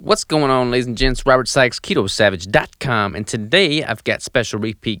What's going on, ladies and gents? Robert Sykes, KetoSavage.com, and today I've got special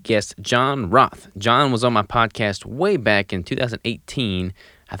repeat guest John Roth. John was on my podcast way back in 2018.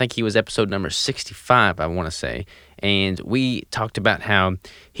 I think he was episode number 65, I want to say, and we talked about how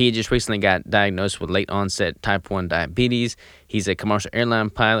he had just recently got diagnosed with late-onset type 1 diabetes. He's a commercial airline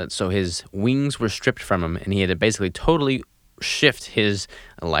pilot, so his wings were stripped from him, and he had to basically totally shift his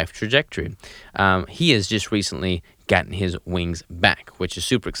life trajectory. He has just recently gotten his wings back, which is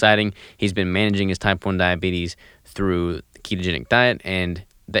super exciting. He's been managing his type 1 diabetes through the ketogenic diet, and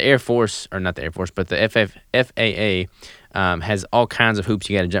the Air Force, or not the Air Force, but the FAA has all kinds of hoops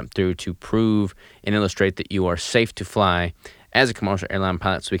you got to jump through to prove and illustrate that you are safe to fly as a commercial airline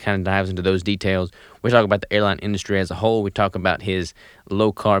pilot. So he kind of dives into those details. We talk about the airline industry as a whole. We talk about his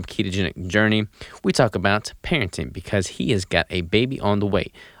low-carb ketogenic journey. We talk about parenting because he has got a baby on the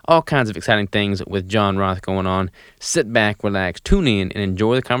way. All kinds of exciting things with John Roth going on. Sit back, relax, tune in, and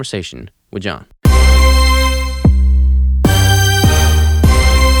enjoy the conversation with John.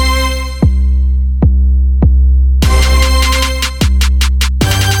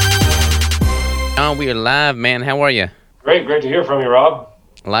 John, we are live, man. How are you? Great to hear from you, Rob.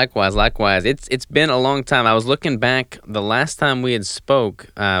 Likewise. It's been a long time. I was looking back. The last time we had spoke,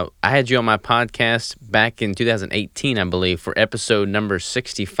 I had you on my podcast back in 2018, I believe, for episode number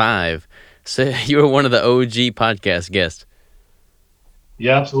 65. So you were one of the OG podcast guests.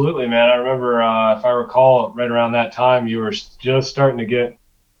 Yeah, absolutely, man. I remember, if I recall, right around that time, you were just starting to get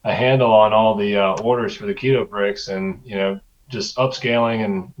a handle on all the orders for the keto bricks, and just upscaling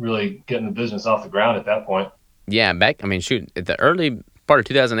and really getting the business off the ground at that point. Yeah, at the early part of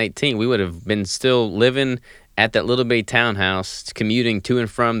 2018, we would have been still living at that little bitty townhouse, commuting to and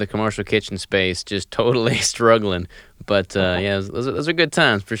from the commercial kitchen space, just totally struggling. But those are good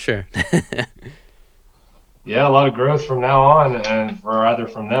times for sure. Yeah, a lot of growth from now on, and rather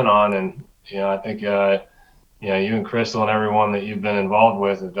from then on. And I think you and Crystal and everyone that you've been involved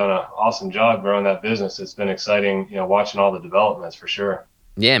with have done an awesome job growing that business. It's been exciting, watching all the developments for sure.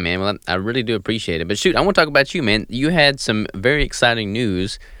 Yeah, man. Well, I really do appreciate it. But shoot, I want to talk about you, man. You had some very exciting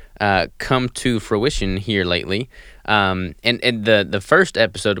news come to fruition here lately. And the first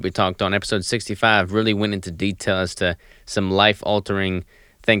episode that we talked on, episode 65, really went into detail as to some life-altering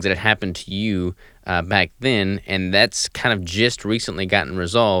things that had happened to you back then, and that's kind of just recently gotten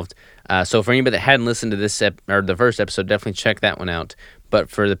resolved. So for anybody that hadn't listened to this or the first episode, definitely check that one out. But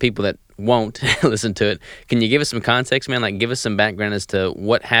for the people that won't listen to it, can you give us some context, man? Like, give us some background as to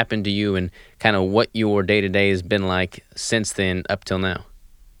what happened to you and kind of what your day-to-day has been like since then up till now.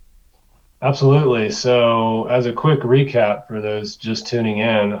 Absolutely. So as a quick recap for those just tuning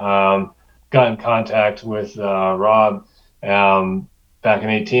in, got in contact with Rob back in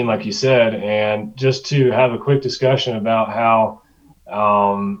 18, like you said, and just to have a quick discussion about how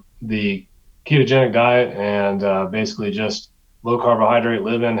the ketogenic diet and basically just low carbohydrate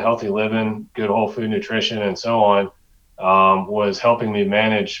living, healthy living, good whole food nutrition, and so on, was helping me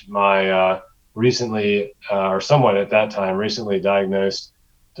manage my recently, or somewhat at that time, recently diagnosed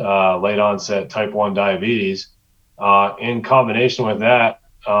late onset type 1 diabetes. In combination with that,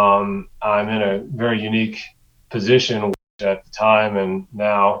 I'm in a very unique position, which at the time and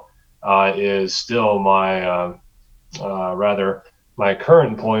now is still my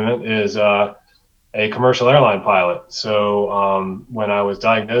current employment is a commercial airline pilot. So when I was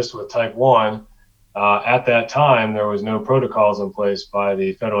diagnosed with type 1, at that time, there was no protocols in place by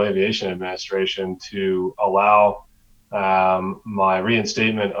the Federal Aviation Administration to allow my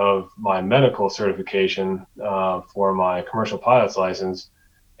reinstatement of my medical certification for my commercial pilot's license.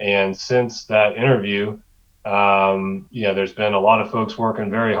 And since that interview, there's been a lot of folks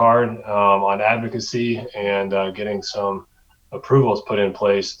working very hard on advocacy and getting some approvals put in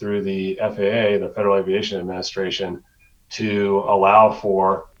place through the FAA, the Federal Aviation Administration, to allow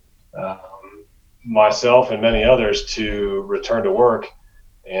for myself and many others to return to work.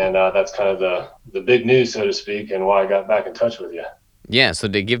 And that's kind of the big news, so to speak, and why I got back in touch with you. Yeah, so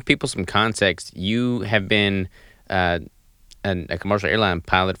to give people some context, you have been a commercial airline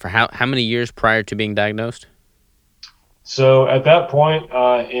pilot for how many years prior to being diagnosed? So at that point,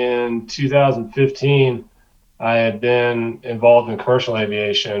 in 2015, I had been involved in commercial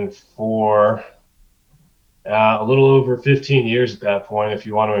aviation for a little over 15 years at that point, if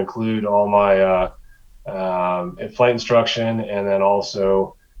you want to include all my flight instruction and then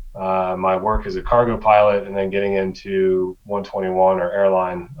also my work as a cargo pilot and then getting into 121 or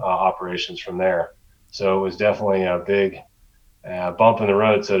airline operations from there. So it was definitely a big bump in the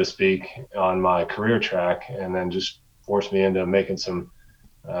road, so to speak, on my career track, and then just forced me into making some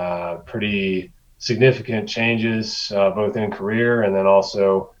pretty significant changes, both in career and then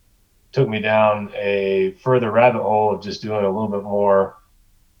also took me down a further rabbit hole of just doing a little bit more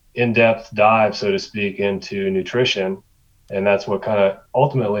in-depth dive, so to speak, into nutrition. And that's what kind of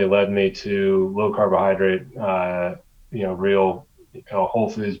ultimately led me to low carbohydrate, real, whole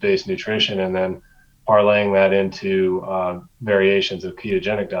foods based nutrition, and then parlaying that into variations of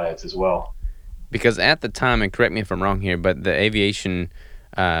ketogenic diets as well. Because at the time, and correct me if I'm wrong here, but the aviation,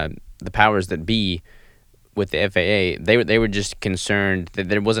 the powers that be with the FAA, they were just concerned that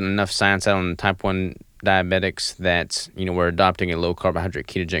there wasn't enough science out on type 1 diabetics that, were adopting a low carbohydrate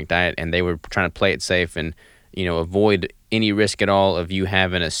ketogenic diet, and they were trying to play it safe and, avoid any risk at all of you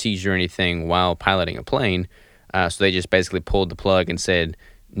having a seizure or anything while piloting a plane. So they just basically pulled the plug and said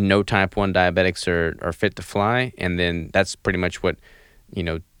no type 1 diabetics are fit to fly, and then that's pretty much what,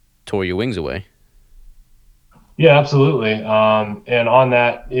 tore your wings away. Yeah, absolutely. And on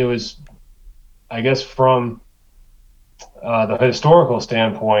that, it was, I guess, from the historical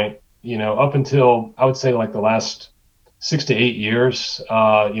standpoint, up until I would say like the last 6 to 8 years,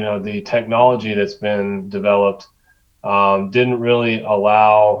 the technology that's been developed didn't really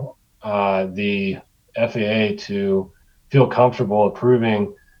allow the FAA to feel comfortable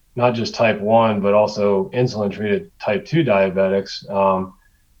approving not just type 1, but also insulin treated type 2 diabetics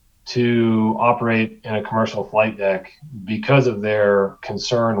to operate in a commercial flight deck because of their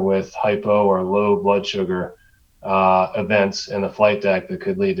concern with hypo or low blood sugar events in the flight deck that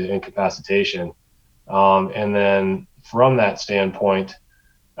could lead to incapacitation. And then from that standpoint,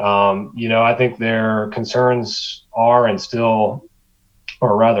 I think their concerns are and still,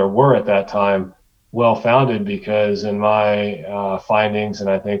 or rather were at that time, well founded, because in my findings, and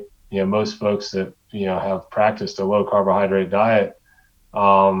I think most folks that have practiced a low carbohydrate diet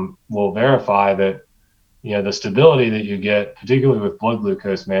will verify that the stability that you get, particularly with blood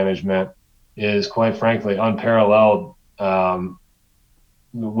glucose management, is quite frankly unparalleled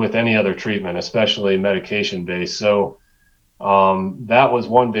with any other treatment, especially medication based. So that was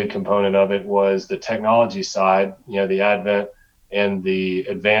one big component of it, was the technology side, the advent and the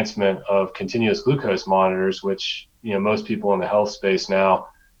advancement of continuous glucose monitors, which most people in the health space now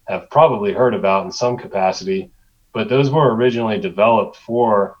have probably heard about in some capacity. But those were originally developed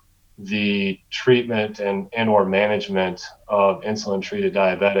for the treatment and or management of insulin treated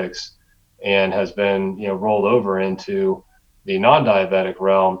diabetics, and has been rolled over into the non-diabetic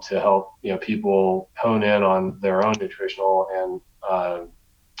realm to help people hone in on their own nutritional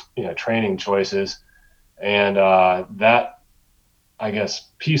and training choices. And that, I guess,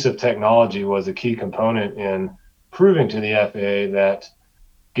 piece of technology was a key component in proving to the FAA that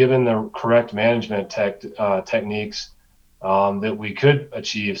given the correct management techniques, that we could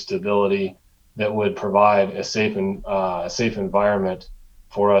achieve stability that would provide a safe environment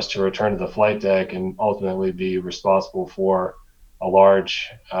for us to return to the flight deck and ultimately be responsible for a large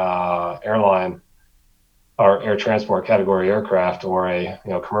airline or air transport category aircraft, or a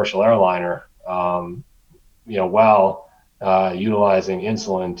commercial airliner, while utilizing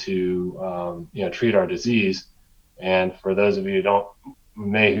insulin to treat our disease. And for those of you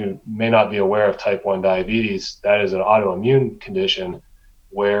who may not be aware of type 1 diabetes, that is an autoimmune condition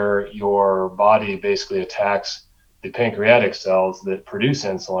where your body basically attacks the pancreatic cells that produce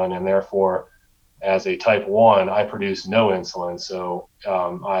insulin, and therefore, as a type 1, I produce no insulin, so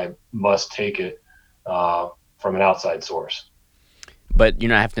I must take it from an outside source. But you're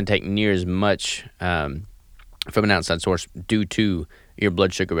not having to take near as much from an outside source due to your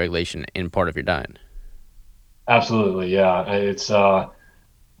blood sugar regulation in part of your diet. Absolutely, yeah. It's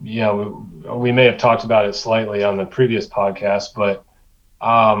we may have talked about it slightly on the previous podcast, but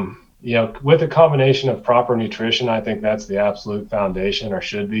with a combination of proper nutrition, I think that's the absolute foundation, or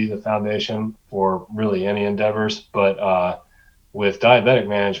should be the foundation, for really any endeavors. But with diabetic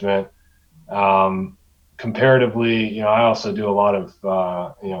management, comparatively, I also do a lot of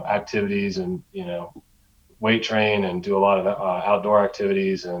activities and weight train and do a lot of outdoor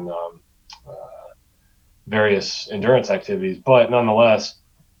activities and various endurance activities. But nonetheless,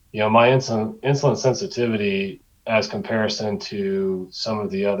 my insulin sensitivity, as comparison to some of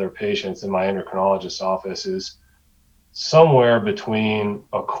the other patients in my endocrinologist's office, is somewhere between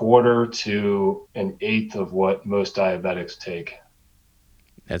a quarter to an eighth of what most diabetics take.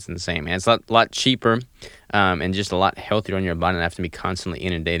 That's insane, man. It's a lot cheaper and just a lot healthier on your body, and have to be constantly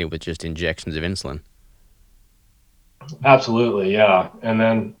inundated with just injections of insulin. Absolutely, yeah. And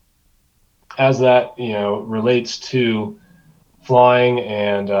then as that relates to flying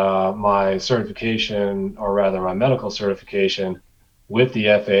and my certification, or rather my medical certification with the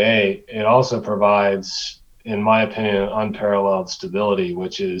FAA, it also provides, in my opinion, unparalleled stability,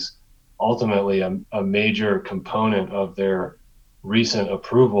 which is ultimately a major component of their recent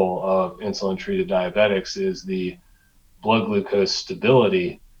approval of insulin-treated diabetics is the blood glucose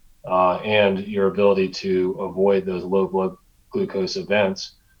stability and your ability to avoid those low blood glucose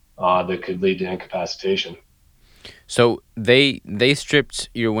events that could lead to incapacitation. So they stripped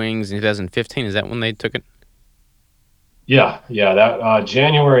your wings in 2015. Is that when they took it? Yeah, that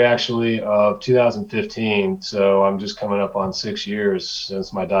January actually of 2015. So I'm just coming up on 6 years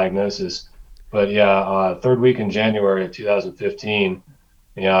since my diagnosis. But yeah, third week in January of 2015,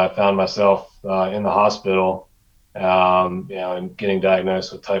 I found myself in the hospital, and getting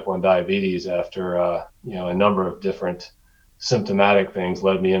diagnosed with type 1 diabetes after, a number of different symptomatic things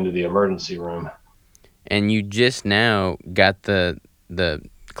led me into the emergency room. And you just now got the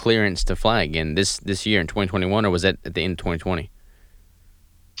clearance to fly again this year in 2021, or was that at the end of 2020?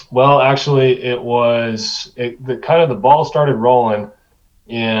 Well, actually, the kind of the ball started rolling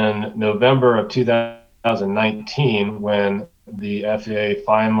in November of 2019 when the FAA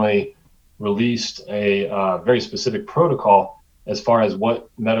finally released a very specific protocol as far as what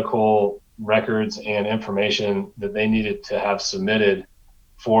medical records and information that they needed to have submitted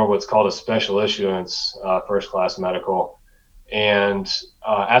for what's called a special issuance first class medical. And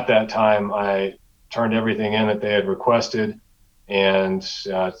at that time, I turned everything in that they had requested and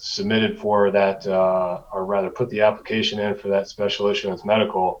submitted for that, or rather put the application in for that special issuance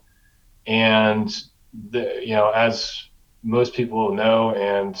medical. And, as most people know,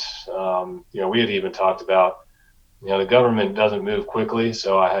 and, we had even talked about, the government doesn't move quickly.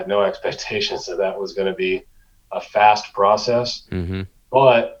 So I had no expectations that that was going to be a fast process. Mm-hmm.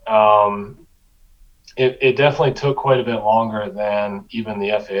 But it definitely took quite a bit longer than even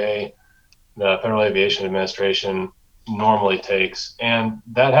the FAA, the Federal Aviation Administration, normally takes. And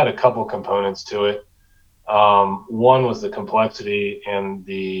that had a couple components to it. One was the complexity and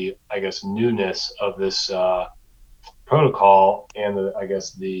the, I guess, newness of this protocol and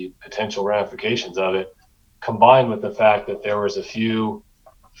the potential ramifications of it, combined with the fact that there was a few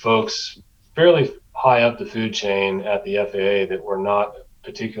folks fairly high up the food chain at the FAA that were not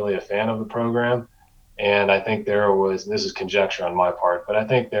particularly a fan of the program. And I think this is conjecture on my part, but I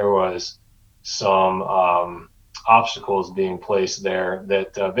think there was some obstacles being placed there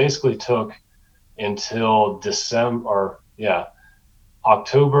that basically took until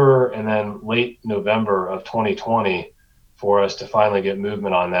October and then late November of 2020 for us to finally get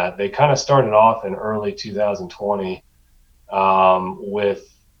movement on that. They kind of started off in early 2020 with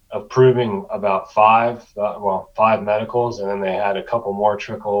approving about five medicals, and then they had a couple more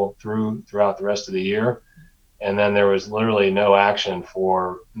trickle throughout the rest of the year. And then there was literally no action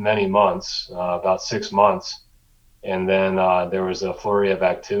for many months, about 6 months. And then there was a flurry of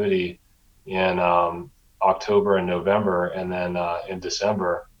activity in October and November, and then in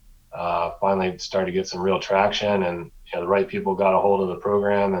December, finally started to get some real traction, and the right people got a hold of the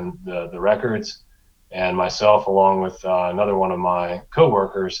program and the records, and myself, along with another one of my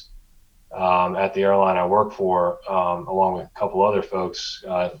coworkers at the airline I work for, along with a couple other folks,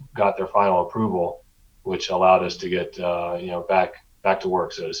 got their final approval, which allowed us to get back to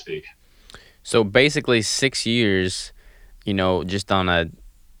work, so to speak. So basically 6 years, just on a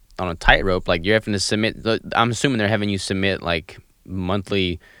tightrope. Like you're having to submit. I'm assuming they're having you submit like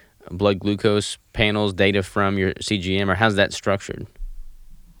monthly blood glucose panels data from your CGM, or how's that structured?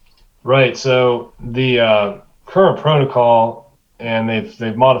 Right. So the current protocol, and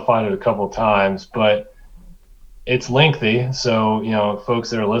they've modified it a couple of times, but it's lengthy. So folks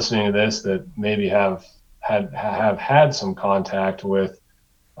that are listening to this that maybe have had some contact with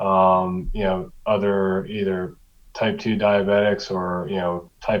other either type 2 diabetics or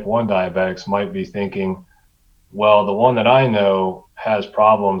type 1 diabetics might be thinking, well, the one that I know has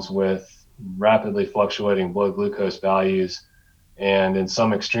problems with rapidly fluctuating blood glucose values, and in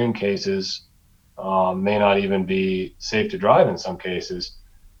some extreme cases, may not even be safe to drive in some cases.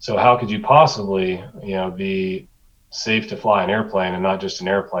 So how could you possibly, be safe to fly an airplane, and not just an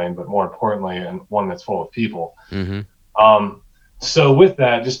airplane, but more importantly, and one that's full of people? Mm-hmm. So with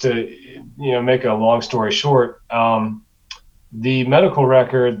that, just to make a long story short, the medical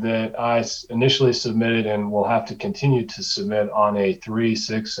record that I initially submitted and will have to continue to submit on a 3,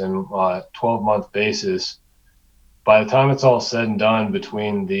 6, and 12-month basis, by the time it's all said and done,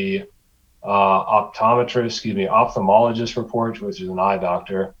 between the ophthalmologist report, which is an eye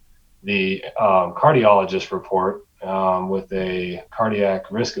doctor, the cardiologist report with a cardiac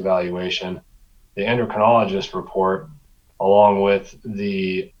risk evaluation, the endocrinologist report, along with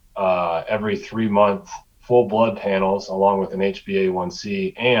the every 3-month full blood panels, along with an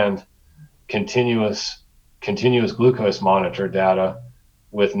HbA1c and continuous glucose monitor data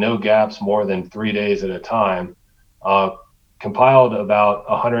with no gaps more than 3 days at a time, compiled about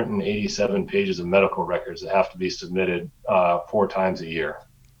 187 pages of medical records that have to be submitted 4 times a year.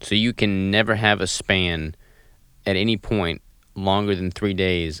 So you can never have a span at any point longer than 3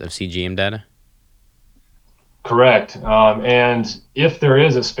 days of CGM data? Correct. And if there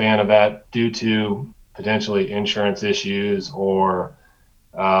is a span of that due to potentially insurance issues or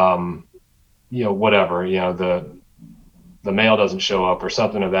whatever, the mail doesn't show up or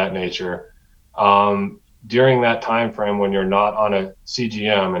something of that nature, during that time frame when you're not on a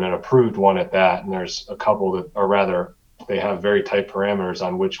CGM and an approved one at that, and there's a couple that, or rather, they have very tight parameters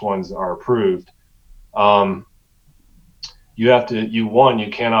on which ones are approved. Um, you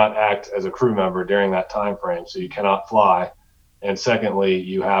cannot act as a crew member during that time frame, so you cannot fly. And secondly,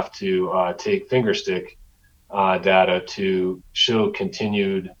 you have to take fingerstick data to show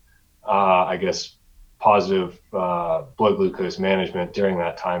continued, I guess, positive blood glucose management during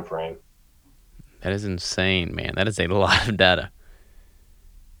that time frame. That is insane, man. That is a lot of data.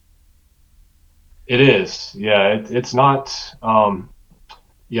 It is, yeah. It's not,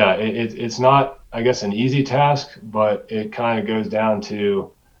 it's not, I guess, an easy task, but it kind of goes down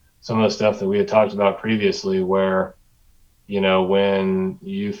to some of the stuff that we had talked about previously, where when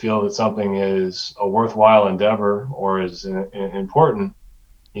you feel that something is a worthwhile endeavor or is important,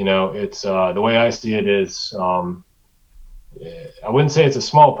 it's the way I see it is, I wouldn't say it's a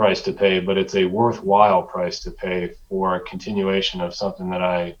small price to pay, but it's a worthwhile price to pay for a continuation of something that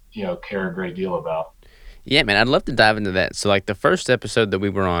I, care a great deal about. Yeah, man, I'd love to dive into that. So, like the first episode that we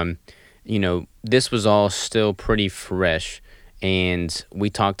were on, this was all still pretty fresh. And we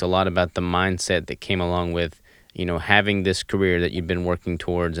talked a lot about the mindset that came along with, having this career that you've been working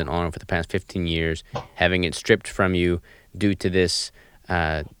towards and on for the past 15 years, having it stripped from you due to this,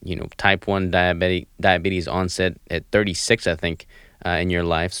 type 1 diabetes onset at 36, I think, in your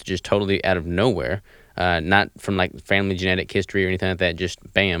life. So, just totally out of nowhere, not from like family genetic history or anything like that, just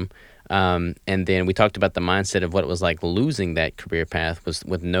bam. And then we talked about the mindset of what it was like losing that career path was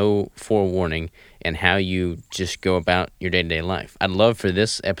with no forewarning and how you just go about your day-to-day life. I'd love for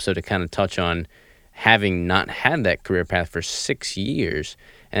this episode to kind of touch on having not had that career path for 6 years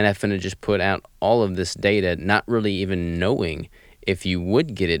and having to just put out all of this data, not really even knowing if you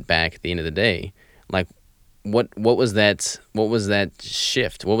would get it back at the end of the day. Like, what was that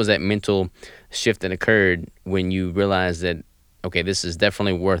shift? What was that mental shift that occurred when you realized that, okay, this is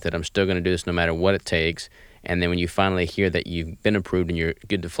definitely worth it. I'm still going to do this no matter what it takes. And then when you finally hear that you've been approved and you're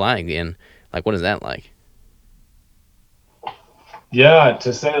good to fly again, like, what is that like? Yeah,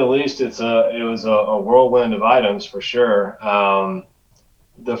 to say the least, it was a whirlwind of items for sure.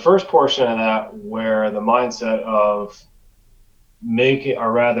 The first portion of that, where the mindset of making,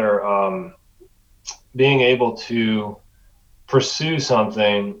 or rather, being able to pursue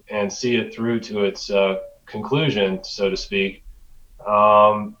something and see it through to its conclusion, so to speak.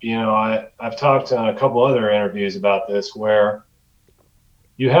 I've talked on a couple other interviews about this, where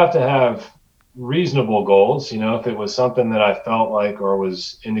you have to have reasonable goals. If it was something that I felt like or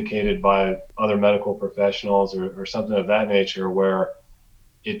was indicated by other medical professionals or something of that nature, where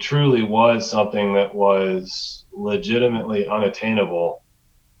it truly was something that was legitimately unattainable,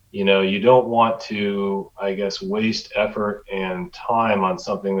 you don't want to, I guess, waste effort and time on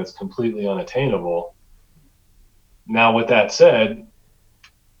something that's completely unattainable. Now, with that said,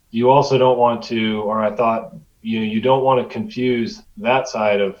 you also don't want to, or I thought, you don't want to confuse that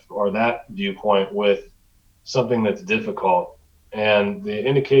side of, or that viewpoint, with something that's difficult. And the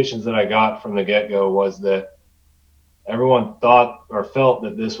indications that I got from the get-go was that everyone thought or felt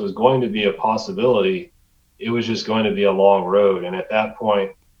that this was going to be a possibility. It was just going to be a long road. And at that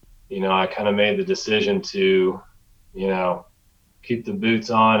point, I kind of made the decision to, keep the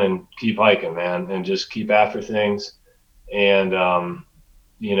boots on and keep hiking, man, and just keep after things. And,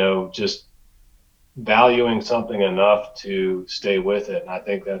 just valuing something enough to stay with it. And I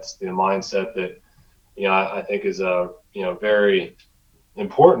think that's the mindset that, I think is very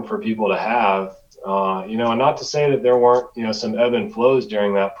important for people to have. And not to say that there weren't, some ebb and flows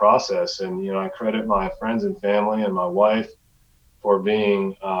during that process. And, I credit my friends and family and my wife for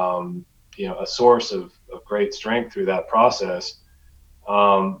being, a source of great strength through that process.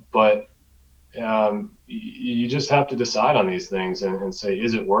 But you just have to decide on these things and say,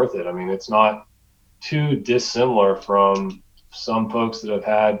 is it worth it? I mean, it's not too dissimilar from some folks that have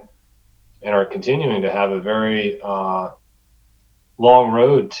had and are continuing to have a very long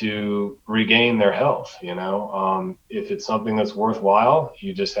road to regain their health. If it's something that's worthwhile,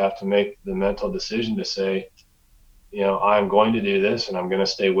 you just have to make the mental decision to say, I'm going to do this and I'm going to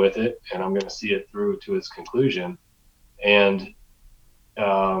stay with it and I'm going to see it through to its conclusion. And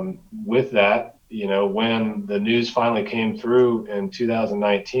with that, when the news finally came through in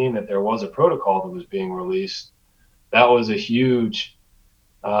 2019 that there was a protocol that was being released, that was a huge,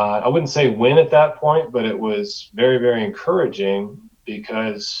 I wouldn't say win at that point, but it was very, very encouraging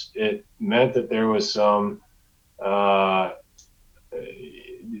because it meant that there was some, uh,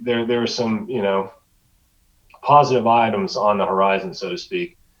 there were some, positive items on the horizon, so to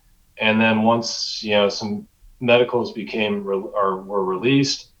speak. And then once some medicals became or were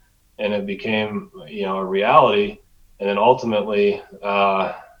released, and it became a reality, and then ultimately,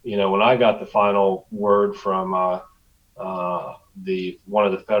 when I got the final word from the one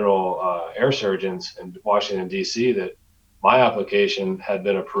of the federal air surgeons in Washington D.C. that my application had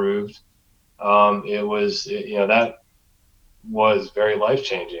been approved, that was very life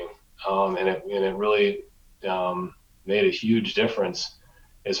changing, and it really made a huge difference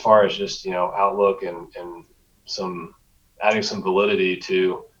as far as just outlook and some adding some validity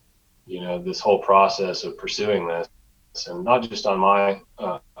to this whole process of pursuing this, and not just on my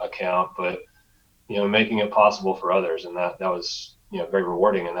account, but making it possible for others, and that was very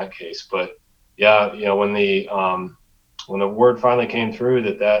rewarding in that case. But yeah, when the word finally came through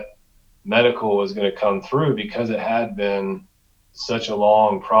that medical was going to come through, because it had been such a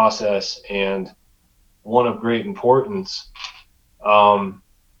long process and one of great importance, um,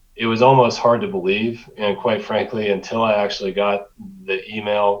 it was almost hard to believe. And quite frankly, until I actually got the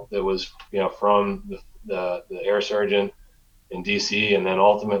email that was from the air surgeon in DC, and then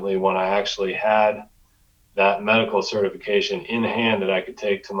ultimately when I actually had that medical certification in hand that I could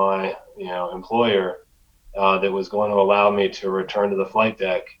take to my employer, that was going to allow me to return to the flight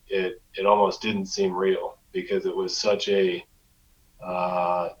deck, it almost didn't seem real, because it was such a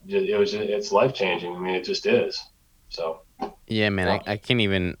it's life changing. I mean, it just is. So Yeah, man, yeah. I can't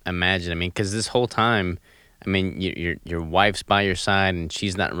even imagine. I mean, because this whole time, I mean, your wife's by your side, and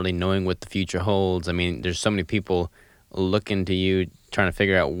she's not really knowing what the future holds. I mean, there's so many people looking to you, trying to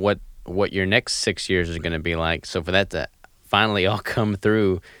figure out what your next 6 years is going to be like. So for that to finally all come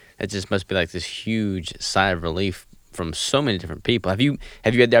through, that just must be like this huge sigh of relief from so many different people. Have you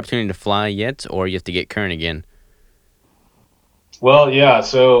had the opportunity to fly yet, or you have to get current again? Well, yeah.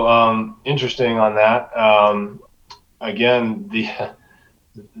 So interesting on that. Again,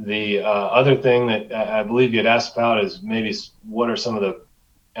 the other thing that I believe you'd asked about is maybe what are some of the,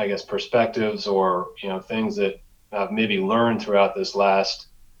 I guess, perspectives or things that I've maybe learned throughout this last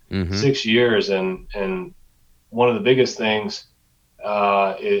Mm-hmm. 6 years, and one of the biggest things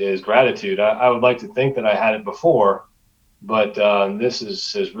is gratitude. I would like to think that I had it before, but this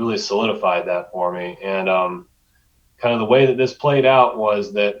has really solidified that for me. And kind of the way that this played out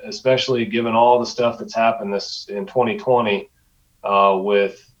was that, especially given all the stuff that's happened this in 2020,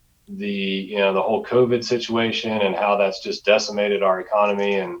 with the whole COVID situation and how that's just decimated our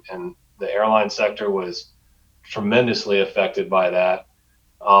economy, and the airline sector was tremendously affected by that.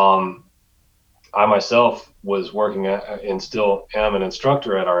 Um, I myself was working and still am an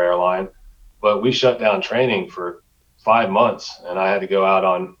instructor at our airline, but we shut down training for 5 months, and I had to go out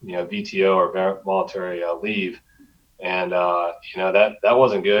on VTO or voluntary leave, and that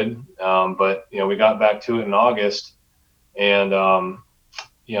wasn't good. But we got back to it in August, and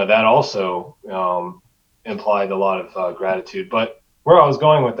that also implied a lot of gratitude. But where I was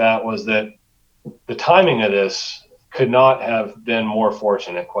going with that was that the timing of this could not have been more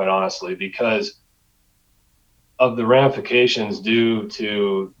fortunate, quite honestly, because of the ramifications due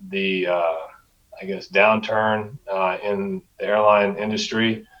to the, I guess, downturn in the airline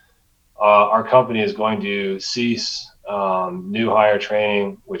industry. Our company is going to cease new hire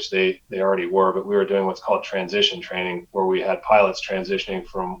training, which they already were, but we were doing what's called transition training, where we had pilots transitioning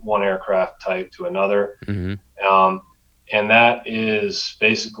from one aircraft type to another. Mm-hmm. Um, and that is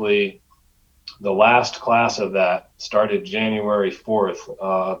basically the last class of that started January 4th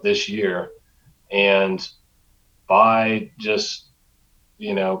of this year. And by just,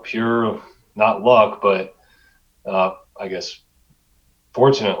 pure, not luck, but I guess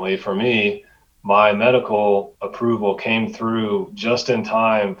fortunately for me, my medical approval came through just in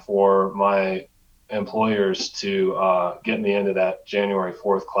time for my employers to get me into that January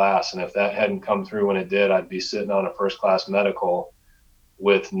 4th class. And if that hadn't come through when it did, I'd be sitting on a first class medical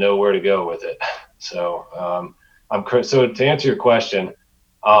with nowhere to go with it. So, so to answer your question,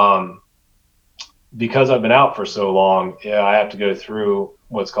 um, because I've been out for so long, yeah, I have to go through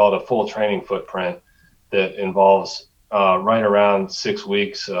what's called a full training footprint that involves right around 6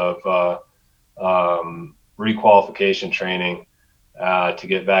 weeks of requalification training to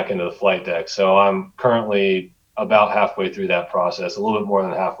get back into the flight deck. So I'm currently about halfway through that process, a little bit more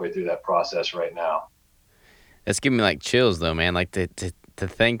than halfway through that process right now. That's giving me like chills though, man. Like to to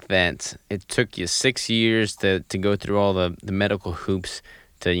think that it took you 6 years to go through all the medical hoops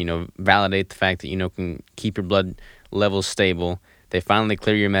to, validate the fact that, can keep your blood levels stable. They finally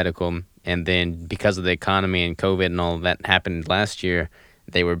clear your medical. And then because of the economy and COVID and all that happened last year,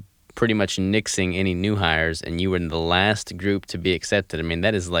 they were pretty much nixing any new hires, and you were in the last group to be accepted. I mean,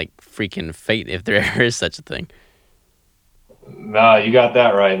 that is like freaking fate if there ever is such a thing. No, you got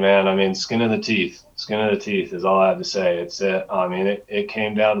that right, man. I mean, skin of the teeth. Skin of the teeth is all I have to say. It's it. I mean, it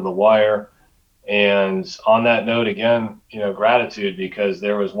came down to the wire. And on that note, again, gratitude, because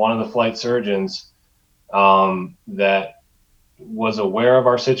there was one of the flight surgeons that was aware of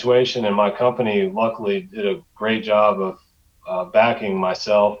our situation, and my company luckily did a great job of backing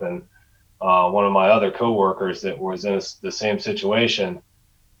myself and one of my other coworkers that was in the same situation.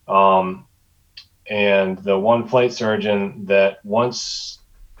 Um, and the one flight surgeon that once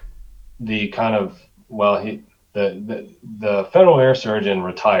the kind of well he the federal air surgeon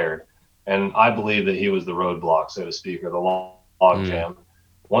retired, and I believe that he was the roadblock, so to speak, or the log Mm. jam.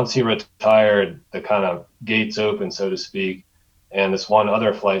 Once he retired, the kind of gates open, so to speak, and this one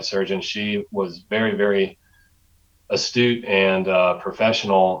other flight surgeon, she was very, very astute and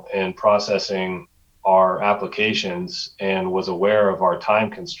professional in processing our applications and was aware of our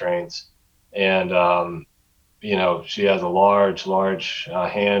time constraints. And she has a large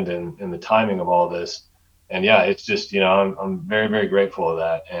hand in the timing of all this. And yeah, it's just, I'm very, very grateful of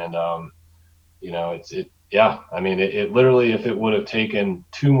that. And, yeah, I mean, it literally, if it would have taken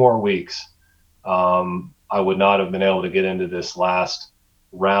 2 more weeks, I would not have been able to get into this last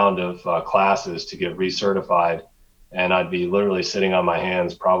round of classes to get recertified. And I'd be literally sitting on my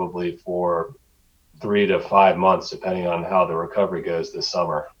hands probably for 3 to 5 months, depending on how the recovery goes this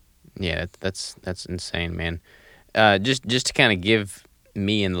summer. Yeah, that's insane, man. Just to kind of give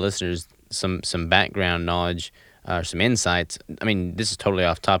me and the listeners some background knowledge, some insights. I mean, this is totally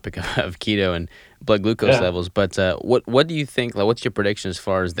off topic of keto and blood glucose Yeah. levels, but what do you think? Like, what's your prediction as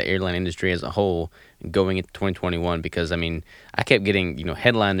far as the airline industry as a whole going into 2021? Because I mean, I kept getting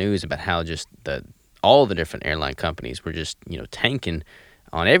headline news about how just the all the different airline companies were just tanking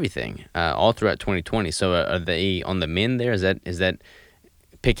on everything all throughout 2020. So are they on the mend there? Is that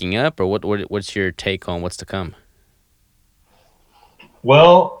picking up, or what's your take on what's to come?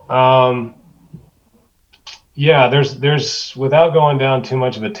 Well, yeah, there's without going down too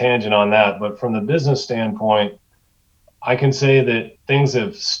much of a tangent on that, but from the business standpoint, I can say that things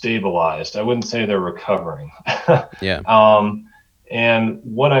have stabilized. I wouldn't say they're recovering. Yeah. um, and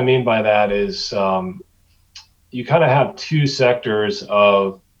what I mean by that is you kind of have two sectors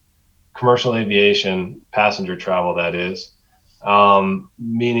of commercial aviation, passenger travel, that is.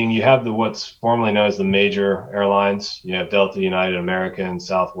 Meaning you have the what's formerly known as the major airlines. You have Delta, United, American,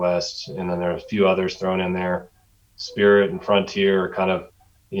 Southwest, and then there are a few others thrown in there. Spirit and Frontier are kind of,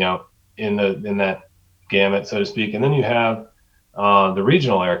 you know, in that gamut, so to speak. And then you have the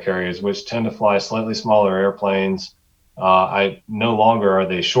regional air carriers, which tend to fly slightly smaller airplanes. I no longer are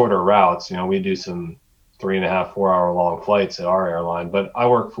they shorter routes. We do some 3.5, 4 hour long flights at our airline, but I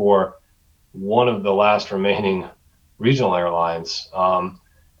work for one of the last remaining regional airlines.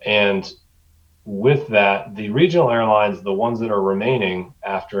 And with that, the regional airlines, the ones that are remaining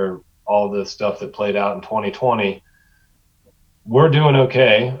after all the stuff that played out in 2020, we're doing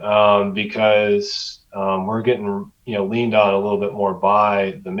okay because we're getting leaned on a little bit more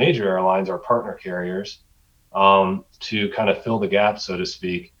by the major airlines, our partner carriers, to kind of fill the gap, so to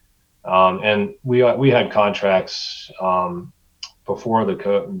speak. And we had contracts before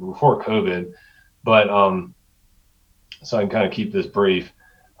COVID, but so I can kind of keep this brief.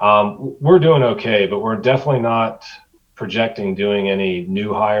 We're doing okay, but we're definitely not projecting doing any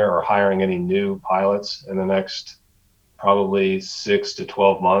new hire or hiring any new pilots in the next probably 6 to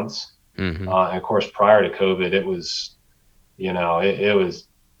 12 months. Mm-hmm. And of course, prior to COVID, it was, it was,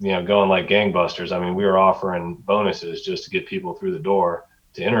 going like gangbusters. I mean, we were offering bonuses just to get people through the door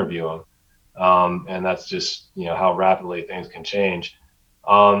to interview them. And that's just, how rapidly things can change.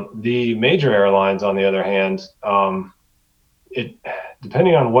 The major airlines, on the other hand, it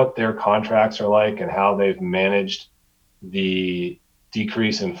depending on what their contracts are like and how they've managed the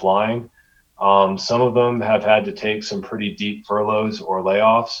decrease in flying. Some of them have had to take some pretty deep furloughs or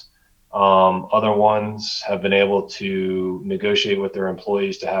layoffs. Other ones have been able to negotiate with their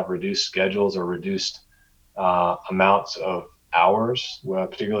employees to have reduced schedules or reduced amounts of hours,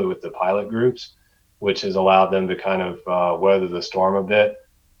 particularly with the pilot groups, which has allowed them to kind of weather the storm a bit.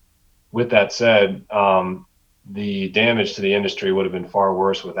 With that said, the damage to the industry would have been far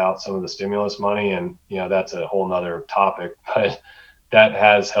worse without some of the stimulus money. And, that's a whole nother topic, but that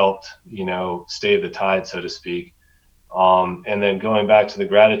has helped, stay the tide, so to speak. And then going back to the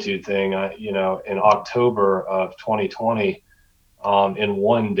gratitude thing, in October of 2020, in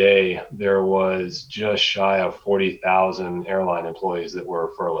one day, there was just shy of 40,000 airline employees that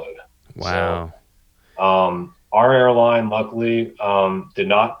were furloughed. So Wow. our airline, luckily, did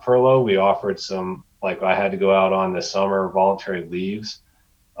not furlough. We offered some, like I had to go out on the summer voluntary leaves,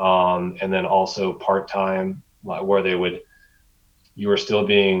 and then also part time, where you were still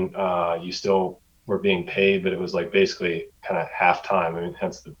you still were being paid, but it was like basically kind of half time. I mean,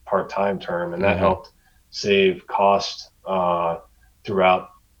 hence the part time term, and that Mm-hmm. helped save cost throughout,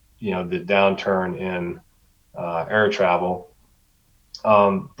 the downturn in air travel.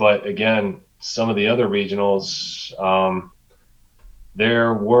 But again, some of the other regionals,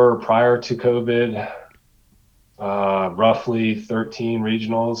 there were prior to COVID, roughly 13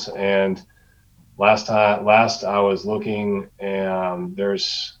 regionals, and last I was looking, and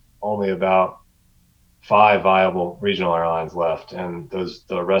there's only about five viable regional airlines left, and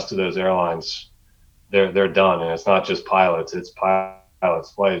the rest of those airlines, they're done, and it's not just pilots, it's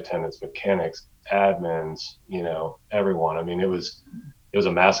pilots, flight attendants, mechanics, admins, everyone. I mean, it was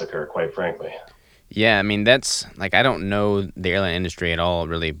a massacre, quite frankly. Yeah, I mean that's like I don't know the airline industry at all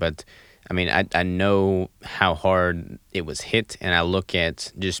really, but I mean I know how hard it was hit, and I look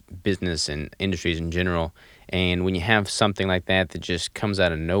at just business and industries in general, and when you have something like that that just comes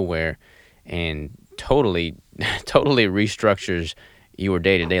out of nowhere and totally totally restructures your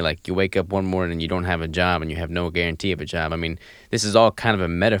day to day, like you wake up one morning and you don't have a job and you have no guarantee of a job. I mean, this is all kind of a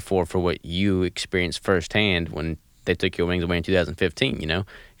metaphor for what you experienced firsthand when they took your wings away in 2015,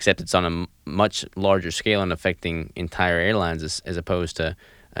 except it's on a much larger scale and affecting entire airlines as opposed to,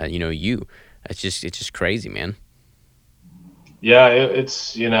 you. It's just crazy, man. Yeah,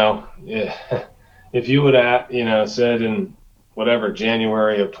 it's if you would have said in whatever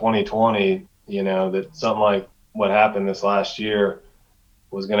January of 2020, that something like what happened this last year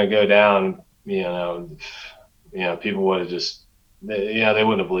was going to go down, people would have just, they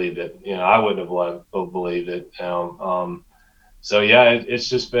wouldn't have believed it. I wouldn't have believed it. So yeah,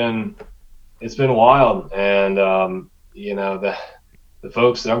 it's been wild, and the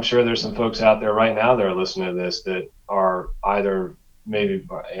folks that I'm sure there's some folks out there right now that are listening to this that are either maybe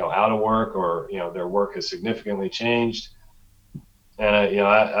out of work, or their work has significantly changed, and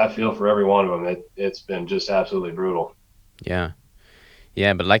I feel for every one of them. It's been just absolutely brutal. Yeah,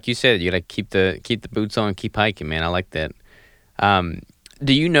 yeah, but like you said, you gotta keep the boots on, keep hiking, man. I like that. Um,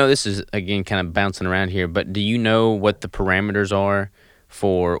 do you know, this is again kind of bouncing around here, but do you know what the parameters are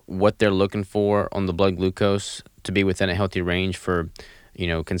for what they're looking for on the blood glucose to be within a healthy range for,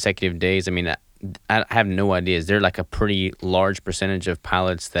 consecutive days? I mean, I have no idea. Is there like a pretty large percentage of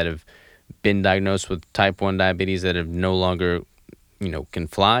pilots that have been diagnosed with type 1 diabetes that have no longer, can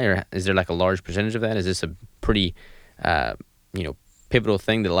fly, or is there like a large percentage of that? Is this a pretty, uh, you know, pivotal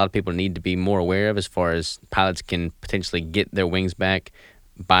thing that a lot of people need to be more aware of as far as pilots can potentially get their wings back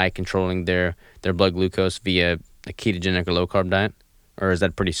by controlling their blood glucose via a ketogenic or low carb diet? Or is that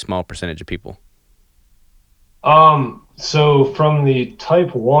a pretty small percentage of people? So from the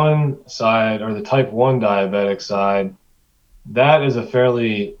type 1 side, or the type 1 diabetic side, that is a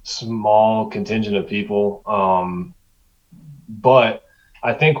fairly small contingent of people. But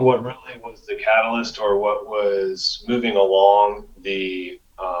I think what really was the catalyst, or what was moving along the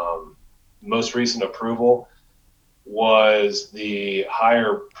most recent approval, was the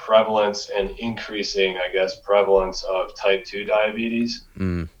higher prevalence and increasing, I guess, prevalence of type 2 diabetes,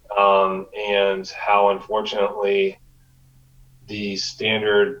 Mm, and how unfortunately the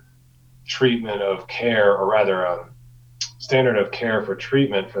standard treatment of care, or rather, standard of care for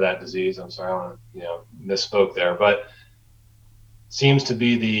treatment for that disease. I'm sorry, I misspoke there, but seems to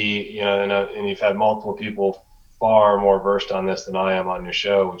be and you've had multiple people far more versed on this than I am on your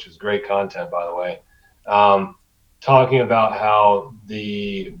show, which is great content, by the way. Um, Talking about how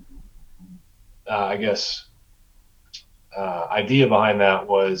I guess, idea behind that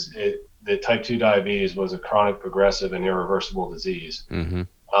was that type 2 diabetes was a chronic, progressive, and irreversible disease. mm-hmm.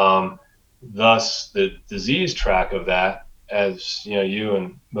 Um, Thus, the disease track of that, as you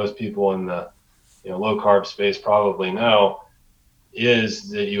and most people in the low carb space probably know,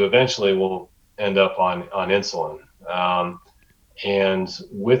 is that you eventually will end up on insulin. And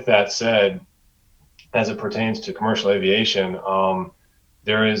with that said, as it pertains to commercial aviation,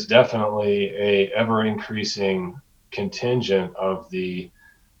 there is definitely a ever increasing contingent of the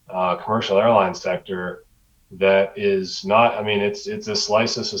commercial airline sector that is not. I mean, it's a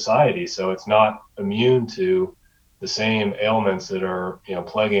slice of society, so it's not immune to the same ailments that are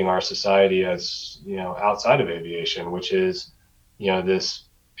plaguing our society as outside of aviation, which is this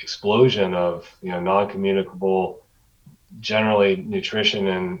explosion of non-communicable generally nutrition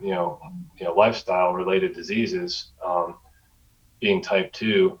and lifestyle related diseases, being type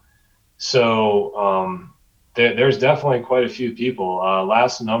 2. So there's definitely quite a few people.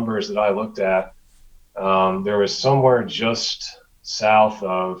 Last numbers that I looked at, there was somewhere just south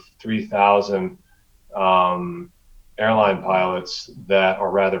of 3,000 um, airline pilots that, or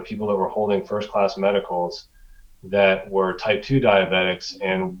rather people that were holding first class medicals, that were type 2 diabetics,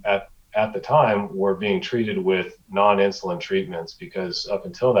 and at the time were being treated with non-insulin treatments, because up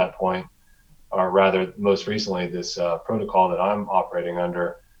until that point, or rather most recently, this protocol that I'm operating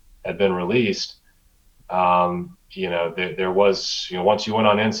under had been released. There was, once you went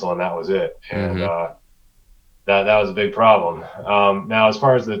on insulin, that was it. And Mm-hmm. that was a big problem. Now, as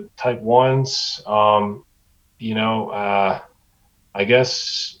far as the type 1s, you know, uh, I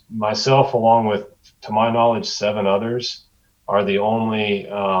guess myself, along with, to my knowledge, 7 others, are the only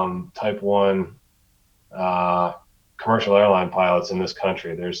type 1 uh, commercial airline pilots in this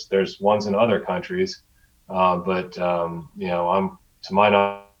country. There's ones in other countries, but I'm, to my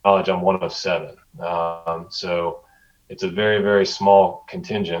knowledge, I'm one of 7. So it's a very, very small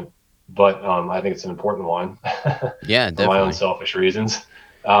contingent, but I think it's an important one Yeah, for my own definitely. selfish reasons.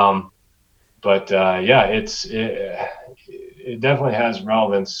 Um, but yeah, it definitely has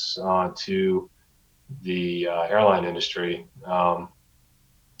relevance to the airline industry.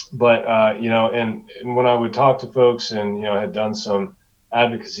 But and when I would talk to folks, and had done some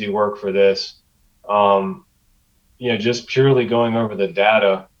advocacy work for this, um, just purely going over the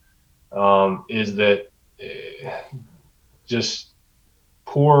data, is that just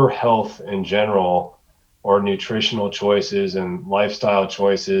poor health in general, or nutritional choices and lifestyle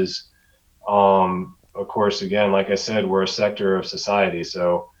choices. Of course, again, like I said, we're a sector of society,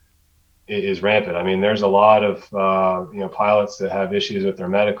 so it is rampant. I mean, there's a lot of pilots that have issues with their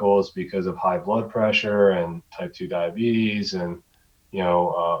medicals because of high blood pressure and type 2 diabetes, and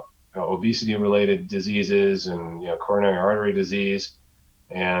obesity related diseases, and coronary artery disease.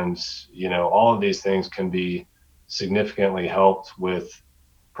 And all of these things can be significantly helped with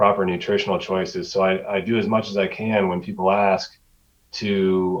proper nutritional choices. So I do as much as I can when people ask,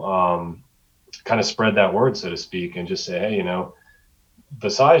 to kind of spread that word, so to speak, and just say, hey,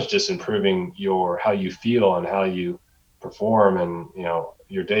 besides just improving your how you feel and how you perform, and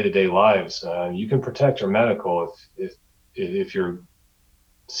your day-to-day lives, you can protect your medical if you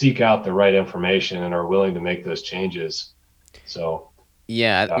seek out the right information and are willing to make those changes. So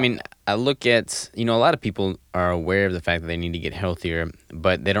Yeah, I yeah. mean, I look at, a lot of people are aware of the fact that they need to get healthier,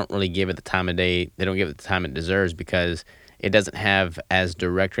 but they don't really give it the time of day. They don't give it the time it deserves because it doesn't have as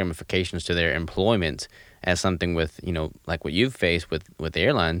direct ramifications to their employment as something with, like what you've faced with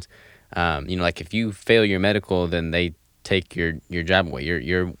airlines. Like if you fail your medical, then they take your job away.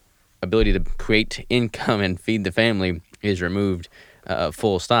 Your ability to create income and feed the family is removed,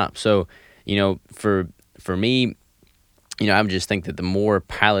 full stop. So, for me, I would just think that the more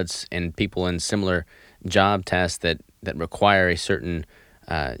pilots and people in similar job tasks that require a certain,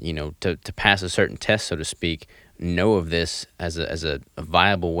 to pass a certain test, so to speak, know of this as a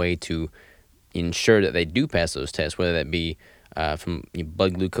viable way to ensure that they do pass those tests, whether that be from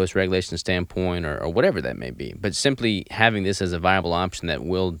blood glucose regulation standpoint, or whatever that may be. But simply having this as a viable option that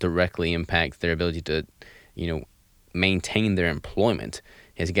will directly impact their ability to, you know, maintain their employment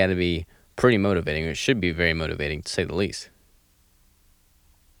has got to be pretty motivating, or it should be very motivating to say the least.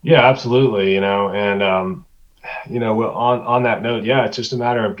 Yeah, absolutely. And well, on that note, yeah, it's just a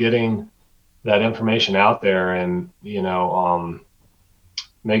matter of getting that information out there, and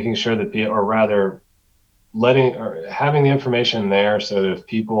making sure that people, or rather letting, or having the information there, so that if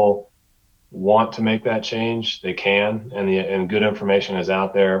people want to make that change, they can, and good information is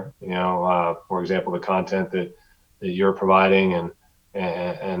out there. For example, the content that you're providing,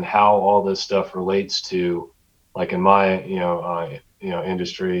 and how all this stuff relates to, like in my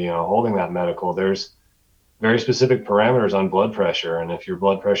industry, holding that medical. There's very specific parameters on blood pressure, and if your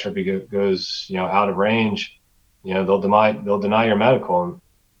blood pressure goes out of range, they'll deny your medical. And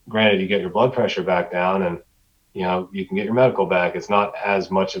granted, you get your blood pressure back down, and you can get your medical back. It's not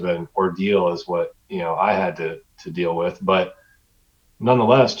as much of an ordeal as what I had to deal with, but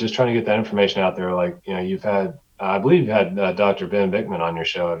nonetheless, just trying to get that information out there. Like you've had, I believe you had Dr. Ben Bickman on your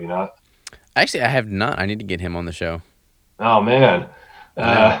show, have you not? Actually, I have not. I need to get him on the show. Oh man. I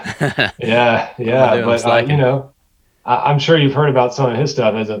know. uh, yeah, What am I yeah, doing? I'm but slacking. I'm sure you've heard about some of his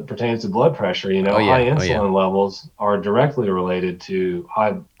stuff as it pertains to blood pressure. Oh High yeah. Oh yeah. insulin levels are directly related to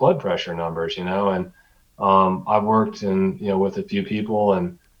high blood pressure numbers. And I've worked with a few people,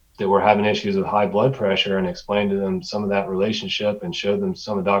 and that were having issues with high blood pressure, and explained to them some of that relationship, and showed them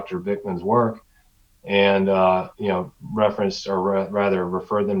some of Dr. Bickman's work. and referenced or rather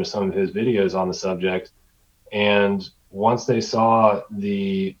referred them to some of his videos on the subject. And once they saw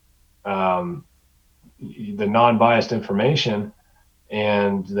um, the non-biased information,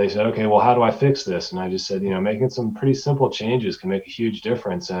 and they said, okay, well, how do I fix this? And I just said, making some pretty simple changes can make a huge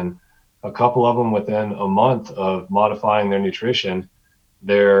difference. And a couple of them, within a month of modifying their nutrition,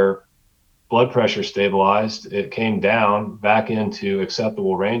 their blood pressure stabilized. It came down back into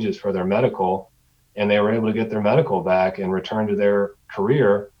acceptable ranges for their medical, and they were able to get their medical back and return to their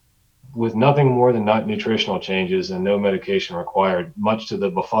career with nothing more than not nutritional changes and no medication required, much to the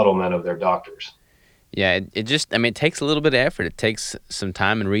befuddlement of their doctors. Yeah, it just, I mean, it takes a little bit of effort. It takes some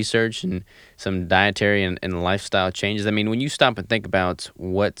time and research and some dietary and lifestyle changes. I mean, when you stop and think about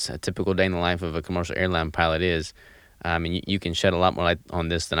what a typical day in the life of a commercial airline pilot is, I mean, you can shed a lot more light on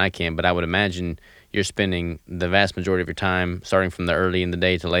this than I can, but I would imagine you're spending the vast majority of your time, starting from the early in the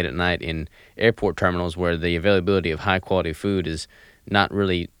day to late at night, in airport terminals where the availability of high quality food is not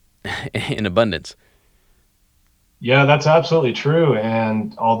really in abundance. Yeah, that's absolutely true.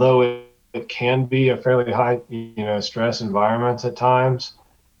 And although it can be a fairly high, stress environment at times,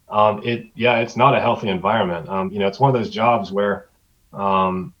 it's not a healthy environment. It's one of those jobs where,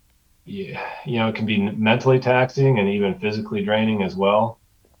 um, it can be mentally taxing and even physically draining as well.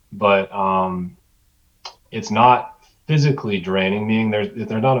 But it's not physically draining, meaning there's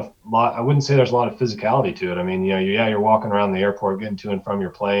not a lot. I wouldn't say there's a lot of physicality to it. I mean, you're walking around the airport, getting to and from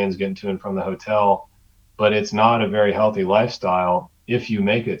your planes, getting to and from the hotel, but it's not a very healthy lifestyle if you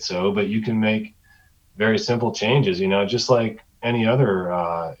make it so. But you can make very simple changes, just like any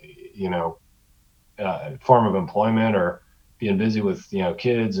other, form of employment, or being busy with,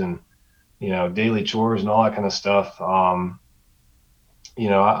 kids and, daily chores and all that kind of stuff. I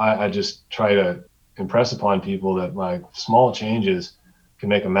just try to impress upon people that, like, small changes can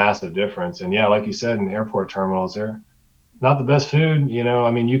make a massive difference. And yeah, like you said, in airport terminals, they're not the best food.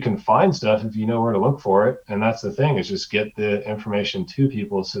 I mean, you can find stuff if you know where to look for it. And that's the thing, is just get the information to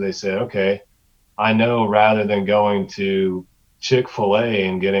people so they say, okay, I know, rather than going to Chick-fil-A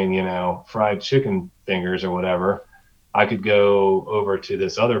and getting, fried chicken fingers or whatever, I could go over to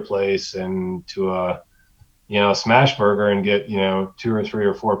this other place and to a, smash burger and get, two or three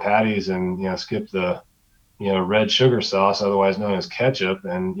or four patties and, skip the, red sugar sauce, otherwise known as ketchup,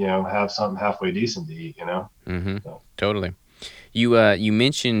 and, have something halfway decent to eat. Mm-hmm. So, Totally. You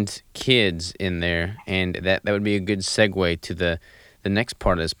mentioned kids in there, and that would be a good segue to the next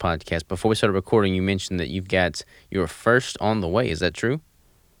part of this podcast. Before we started recording, you mentioned that you've got your first on the way. Is that true?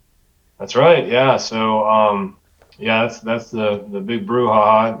 that's right. Yeah. So, yeah, that's the big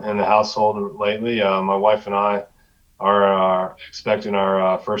brouhaha in the household lately. My wife and I are expecting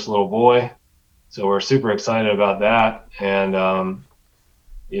our first little boy, so we're super excited about that. And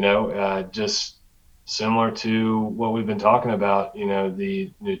just similar to what we've been talking about,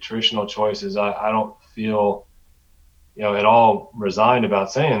 the nutritional choices. I don't feel, at all resigned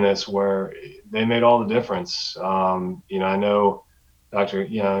about saying this, where they made all the difference. I know Dr.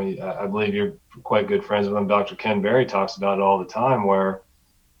 I believe you're quite good friends with him. Dr. Ken Berry talks about it all the time, where,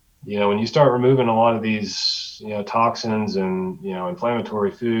 when you start removing a lot of these, toxins and,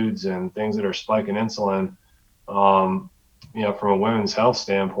 inflammatory foods and things that are spiking insulin, um, from a women's health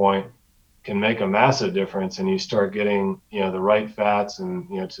standpoint, can make a massive difference. And you start getting, the right fats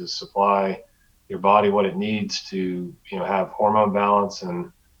and, to supply your body what it needs to, have hormone balance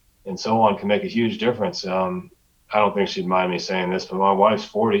and so on, can make a huge difference. I don't think she'd mind me saying this, but my wife's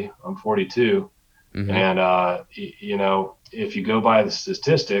 40, I'm 42. Mm-hmm. And, if you go by the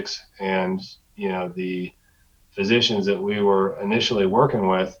statistics and, the physicians that we were initially working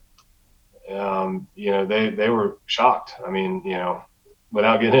with, they were shocked. I mean,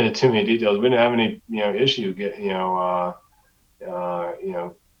 without getting into too many details, we didn't have any, issue you know,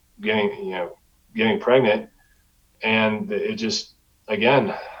 getting, getting pregnant. And it just,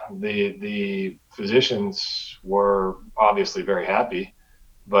 again, the physicians were obviously very happy,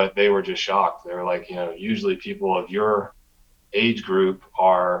 but they were just shocked. They were like, usually people of your age group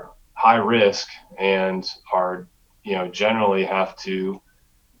are high risk and are, generally have to,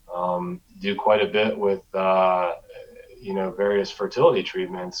 do quite a bit with, various fertility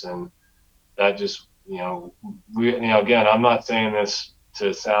treatments. And that just, again, I'm not saying this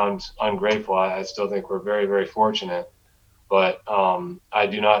to sound ungrateful. I still think we're very, very fortunate, but I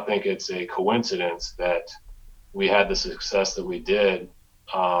do not think it's a coincidence that we had the success that we did,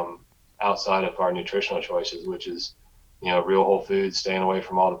 outside of our nutritional choices, which is, real whole foods, staying away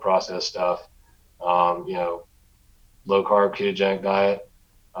from all the processed stuff, um, you know, low carb ketogenic diet,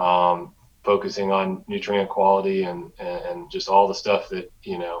 um, focusing on nutrient quality and just all the stuff that,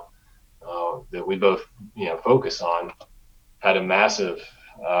 that we both focus on had a massive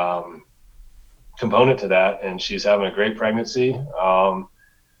um, component to that, and she's having a great pregnancy.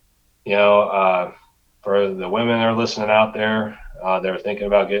 You know, for the women that are listening out there, that are thinking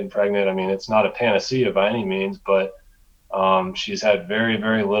about getting pregnant, I mean, it's not a panacea by any means, but she's had very,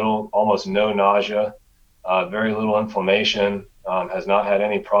 very little, almost no nausea, very little inflammation, has not had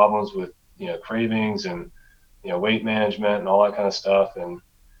any problems with, cravings and, weight management and all that kind of stuff. And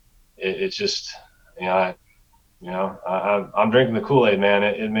it's just, you know, I, I'm drinking the Kool-Aid, man.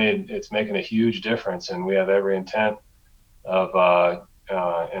 It's making a huge difference, and we have every intent of,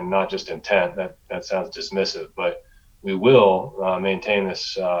 and not just intent. That sounds dismissive, but we will maintain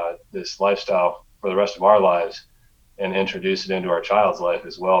this lifestyle for the rest of our lives and introduce it into our child's life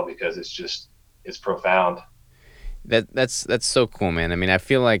as well, because it's profound. That's so cool, man. I mean, I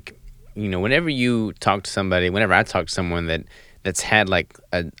feel like, whenever you talk to somebody, whenever I talk to someone that's had like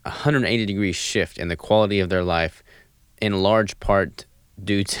a 180-degree shift in the quality of their life, in large part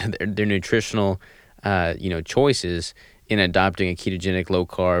due to their nutritional, choices in adopting a ketogenic, low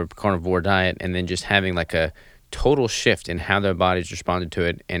carb, carnivore diet, and then just having like a total shift in how their bodies responded to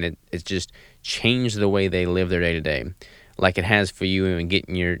it, and it's just changed the way they live their day to day, like it has for you and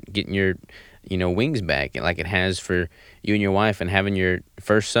getting your wings back, like it has for you and your wife and having your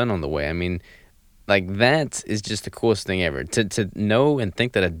first son on the way. I mean, like that is just the coolest thing ever. To know and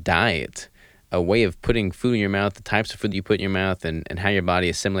think that a diet, a way of putting food in your mouth, the types of food that you put in your mouth, and how your body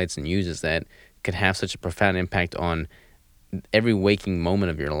assimilates and uses that, could have such a profound impact on every waking moment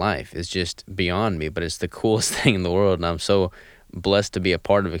of your life is just beyond me. But it's the coolest thing in the world, and I'm so blessed to be a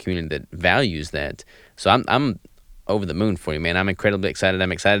part of a community that values that. So I'm over the moon for you, man. I'm incredibly excited.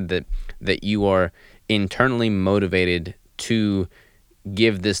 I'm excited that you are internally motivated to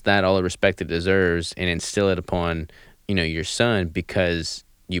give that all the respect it deserves and instill it upon your son, because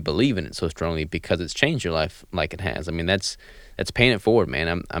you believe in it so strongly, because it's changed your life like it has. I mean, that's paying it forward,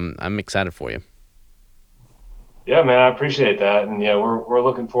 man. I'm excited for you. Yeah, man, I appreciate that, and yeah, we're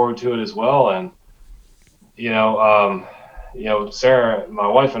looking forward to it as well. And you know, um, Sarah, my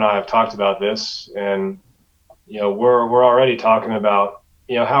wife and I have talked about this, and we're already talking about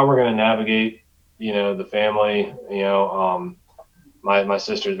how we're going to navigate the family. My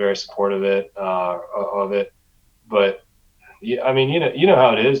sister's very supportive of it, but yeah, I mean,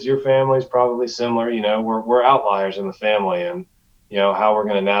 how it is. Your family's probably similar. We're outliers in the family, and how we're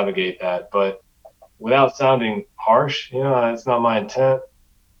going to navigate that. But without sounding harsh, that's not my intent.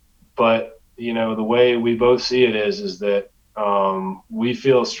 But the way we both see it is that we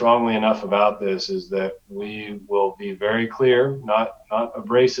feel strongly enough about this is that we will be very clear, not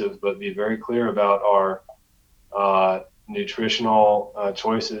abrasive, but be very clear about our nutritional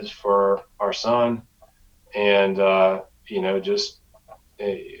choices for our son, and just uh,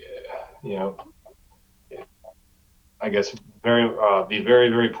 you know I guess be very,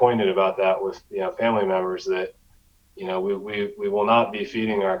 very pointed about that with family members, that we will not be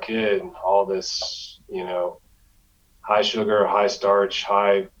feeding our kid all this high sugar, high starch,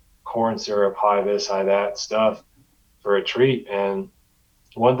 high corn syrup, high this, high that stuff for a treat. And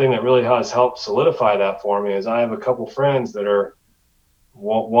one thing that really has helped solidify that for me is I have a couple friends that are,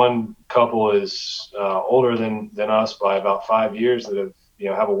 one couple is older than us by about 5 years, that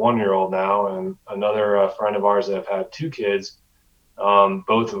have a 1 year old now, and another friend of ours that have had two kids,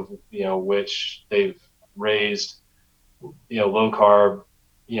 both of which they've raised low carb,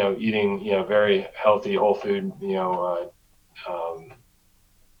 eating very healthy whole food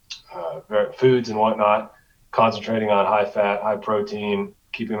foods and whatnot, concentrating on high fat, high protein,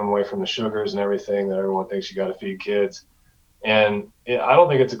 keeping them away from the sugars and everything that everyone thinks you got to feed kids. And I don't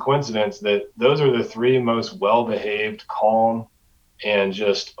think it's a coincidence that those are the three most well-behaved, calm, and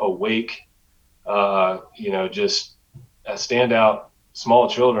just awake, just standout small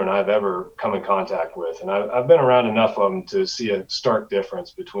children I've ever come in contact with. And I've been around enough of them to see a stark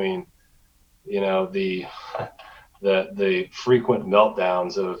difference between, the the frequent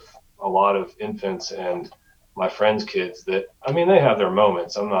meltdowns of a lot of infants and my friends' kids. That, I mean, they have their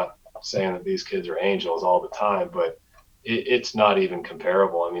moments. I'm not saying that these kids are angels all the time, but it's not even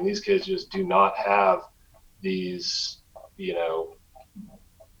comparable. I mean, these kids just do not have these,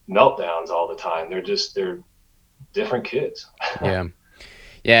 meltdowns all the time. They're different kids. Yeah,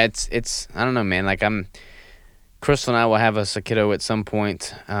 yeah. It's I don't know, man. Like Crystal and I will have us a kiddo at some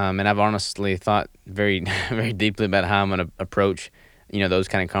point, and I've honestly thought very, very deeply about how I'm going to approach, those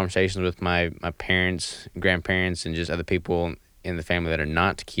kind of conversations with my parents, grandparents, and just other people in the family that are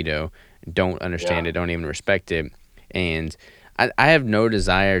not keto, don't Yeah. understand it, don't even respect it, and I have no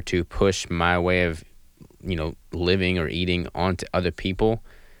desire to push my way of, living or eating onto other people.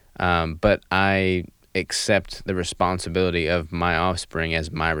 But I accept the responsibility of my offspring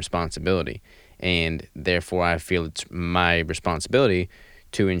as my responsibility. And therefore, I feel it's my responsibility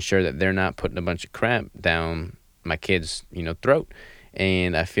to ensure that they're not putting a bunch of crap down my kid's, throat.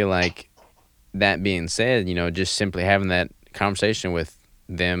 And I feel like, that being said, just simply having that conversation with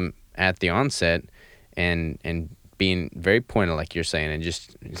them at the onset, and being very pointed, like you're saying, and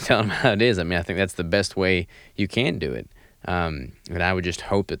just tell them how it is. I mean, I think that's the best way you can do it. And I would just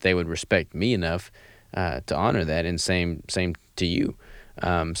hope that they would respect me enough to honor that, and same to you.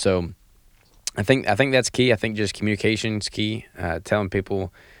 So I think that's key. I think just communication's key. Telling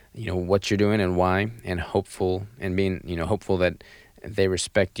people, what you're doing and why, and being hopeful that they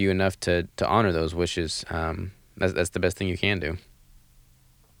respect you enough to honor those wishes. That's the best thing you can do.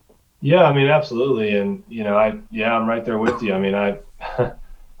 Yeah, I mean, absolutely. And, I'm right there with you. I mean,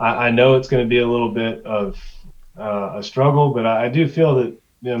 I know it's going to be a little bit of a struggle, but I do feel that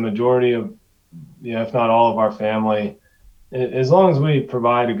the majority of, if not all of our family, as long as we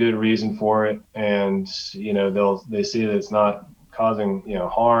provide a good reason for it, and, they see that it's not causing,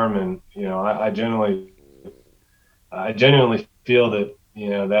 harm. And, I genuinely feel that,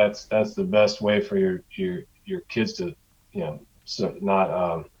 that's the best way for your kids to,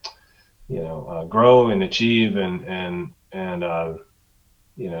 not, grow and achieve, and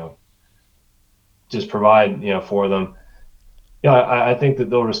you know just provide, for them. Yeah, I think that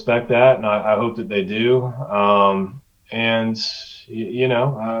they'll respect that, and I hope that they do. And you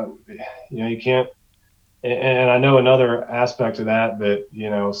can't. And I know another aspect of that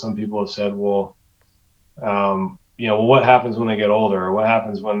some people have said, well, well, what happens when they get older, or what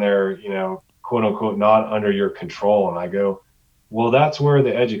happens when they're, quote unquote, not under your control? And I go, well, that's where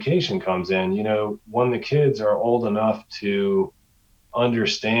the education comes in. When the kids are old enough to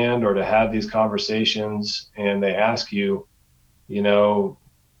understand or to have these conversations, and they ask you, you know,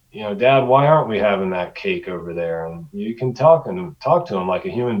 Dad, why aren't we having that cake over there? And you can talk to them like a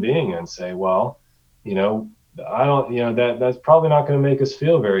human being and say, well, you know, I don't, that's probably not going to make us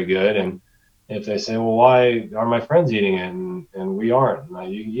feel very good. And if they say, well, why are my friends eating it and we aren't?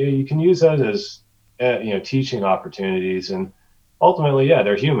 You can use those as, teaching opportunities. And ultimately, yeah,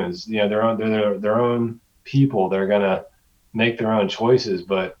 they're humans. They're their own people. They're gonna make their own choices.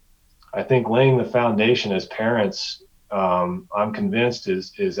 But I think laying the foundation as parents, I'm convinced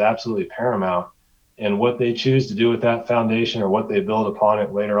is absolutely paramount. And what they choose to do with that foundation, or what they build upon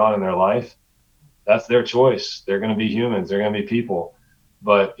it later on in their life, that's their choice. They're going to be humans. They're going to be people.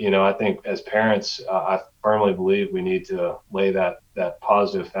 But I think as parents, I firmly believe we need to lay that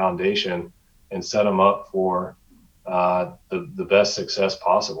positive foundation and set them up for the best success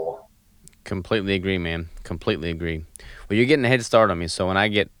possible. Completely agree, man. Completely agree. Well, you're getting a head start on me. So when I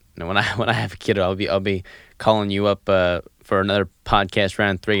have a kid, I'll be calling you up for another podcast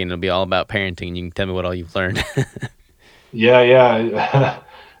round 3, and it'll be all about parenting. And you can tell me what all you've learned. Yeah, yeah,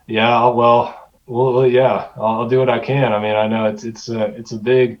 yeah. Well, yeah. I'll do what I can. I mean, I know it's a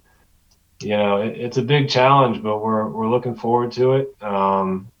big, it's a big challenge, but we're looking forward to it.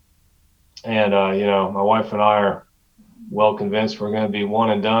 And my wife and I are well convinced we're going to be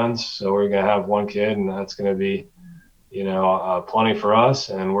one and done. So we're going to have one kid, and that's going to be, plenty for us,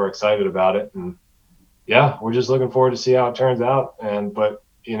 and we're excited about it. And yeah, we're just looking forward to see how it turns out. And but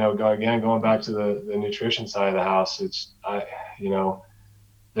going back to the nutrition side of the house, you know,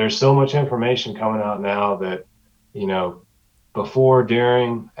 there's so much information coming out now that, you know, before,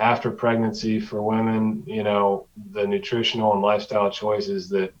 during, after pregnancy for women, the nutritional and lifestyle choices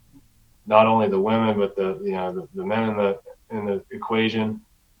that not only the women, but the men in the equation,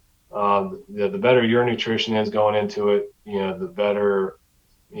 the better your nutrition is going into it, the better,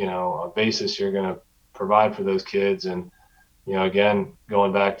 basis you're going to provide for those kids. And, again,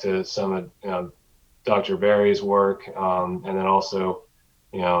 going back to some of Dr. Berry's work, and then also,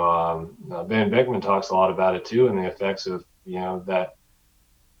 Ben Bickman talks a lot about it too, and the effects of, that,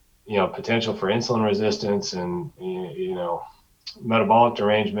 potential for insulin resistance and, metabolic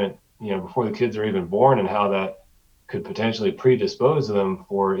derangement, before the kids are even born, and how that could potentially predispose them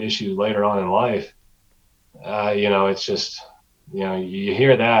for issues later on in life. It's just, you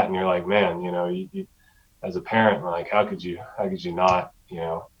hear that and you're like, man, as a parent, like, how could you not,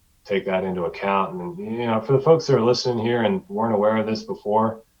 take that into account? And, for the folks that are listening here and weren't aware of this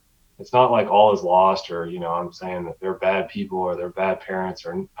before, it's not like all is lost, or, I'm saying that they're bad people or they're bad parents,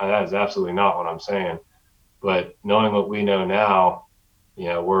 or that is absolutely not what I'm saying. But knowing what we know now,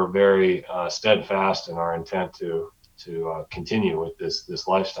 we're very steadfast in our intent to continue with this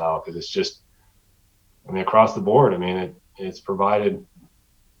lifestyle, because it's just, I mean, across the board. I mean, it's provided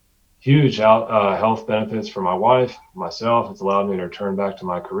huge health benefits for my wife, myself. It's allowed me to return back to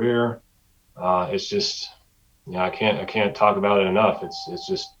my career. It's just, I can't talk about it enough. It's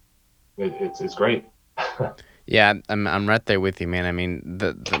just, it's great. Yeah, I'm right there with you, man. I mean,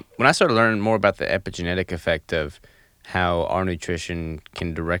 the when I started learning more about the epigenetic effect of how our nutrition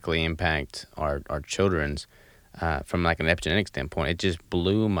can directly impact our children's from like an epigenetic standpoint, it just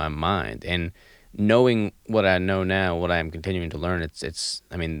blew my mind. And knowing what I know now, what I am continuing to learn, it's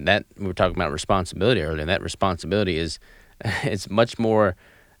I mean that we were talking about responsibility earlier. And that responsibility is it's much more,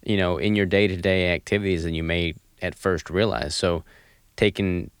 in your day to day activities than you may at first realize. So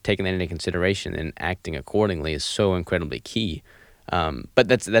taking that into consideration and acting accordingly is so incredibly key. But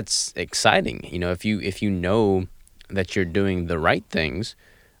that's exciting. If you know that you're doing the right things,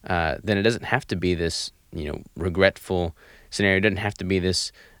 then it doesn't have to be this regretful scenario. It doesn't have to be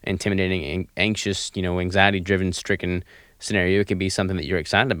this intimidating, anxious, anxiety driven, stricken scenario. It can be something that you're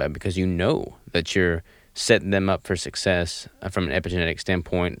excited about because you know that you're setting them up for success from an epigenetic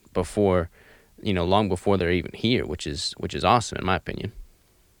standpoint before long before they're even here, which is awesome in my opinion.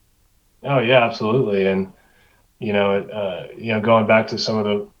 Oh yeah, absolutely. And going back to some of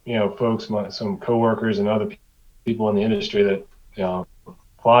the folks, some coworkers and other people in the industry that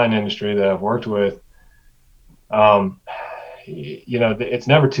flying industry that I've worked with, um, it's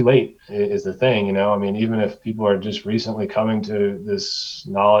never too late is the thing. I mean, even if people are just recently coming to this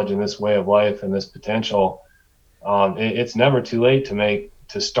knowledge and this way of life and this potential, it's never too late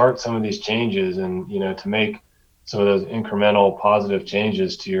to start some of these changes and to make some of those incremental positive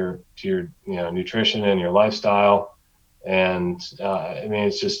changes to your nutrition and your lifestyle. And I mean,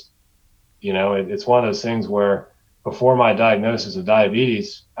 it's just it's one of those things where before my diagnosis of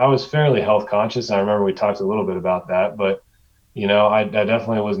diabetes, I was fairly health conscious. I remember we talked a little bit about that, but I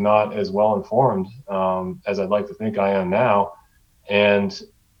definitely was not as well informed as I'd like to think I am now. And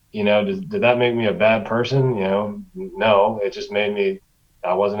did that make me a bad person? No, it just made me.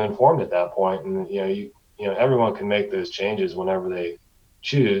 I wasn't informed at that point, and everyone can make those changes whenever they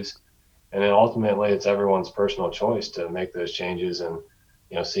choose, and then ultimately it's everyone's personal choice to make those changes and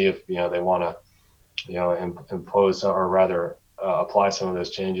see if they want to impose or rather apply some of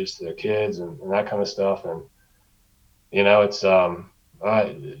those changes to their kids and that kind of stuff. And it's uh,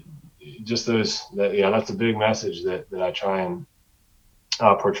 just those that that's a big message that I try and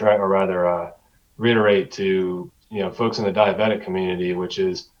portray or rather reiterate to folks in the diabetic community, which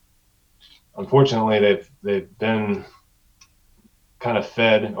is unfortunately they've been kind of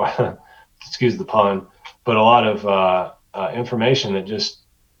fed, excuse the pun, but a lot of information that just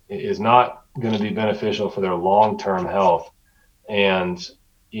is not going to be beneficial for their long-term health. And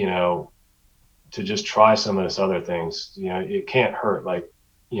to just try some of this other things, it can't hurt. Like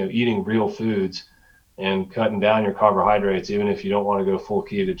eating real foods and cutting down your carbohydrates, even if you don't want to go full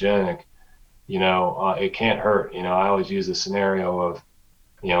ketogenic, it can't hurt. I always use the scenario of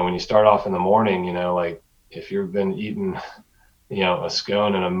when you start off in the morning, like if you've been eating a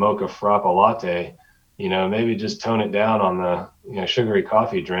scone and a mocha frappa latte, maybe just tone it down on the sugary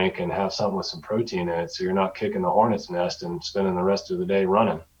coffee drink and have something with some protein in it, so you're not kicking the hornet's nest and spending the rest of the day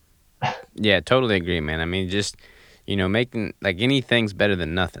running. Yeah, totally agree, man. I mean, just making like anything's better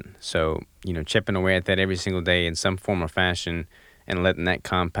than nothing. So chipping away at that every single day in some form or fashion, and letting that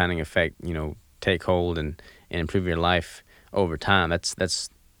compounding effect take hold and improve your life over time. That's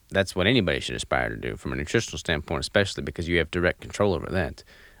what anybody should aspire to do from a nutritional standpoint, especially because you have direct control over that.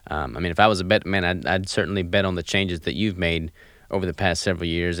 I mean, if I was a bet man, I'd certainly bet on the changes that you've made over the past several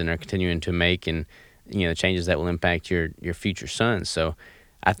years and are continuing to make, and changes that will impact your future sons. So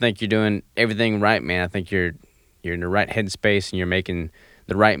I think you're doing everything right, man. I think you're in the right headspace and you're making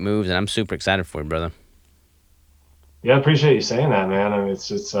the right moves, and I'm super excited for you, brother. Yeah, I appreciate you saying that, man. I mean,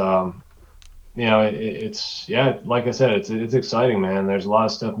 it's yeah, like I said, it's exciting, man. There's a lot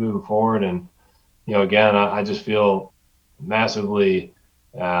of stuff moving forward, and again, I just feel massively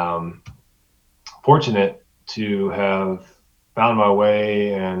um, fortunate to have found my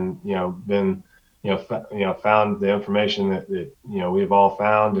way and been found the information that we've all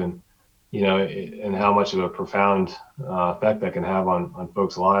found, and and how much of a profound effect that can have on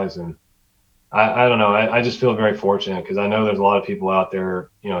folks' lives. And I don't know. I just feel very fortunate because I know there's a lot of people out there,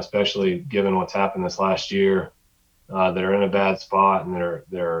 especially given what's happened this last year, that are in a bad spot and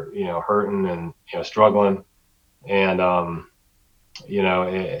they're hurting and struggling, and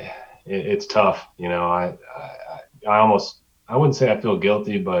it's tough. I almost I wouldn't say I feel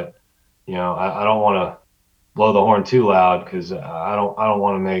guilty, but I don't want to blow the horn too loud because I don't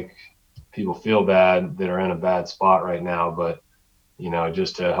want to make people feel bad that are in a bad spot right now, but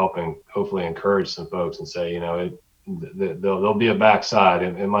just to help and hopefully encourage some folks and say, there'll be a backside.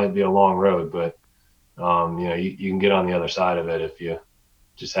 It might be a long road, but you can get on the other side of it if you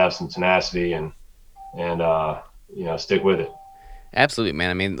just have some tenacity and stick with it. Absolutely, man.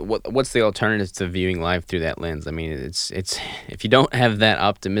 I mean, what's the alternative to viewing life through that lens? I mean, it's if you don't have that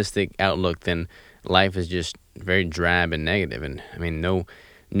optimistic outlook, then life is just very drab and negative, and I mean,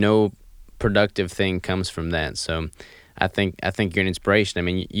 no productive thing comes from that. So, I think you're an inspiration. I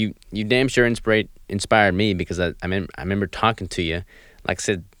mean, you damn sure inspired me because I remember talking to you, like I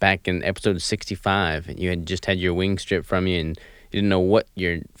said back in episode 65, and you had just had your wings stripped from you, and you didn't know what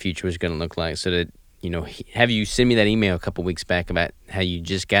your future was going to look like. So that have you send me that email a couple weeks back about how you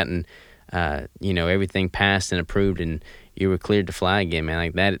just gotten, everything passed and approved and you were cleared to fly again, man.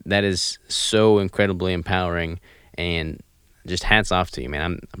 Like that is so incredibly empowering, and just hats off to you, man.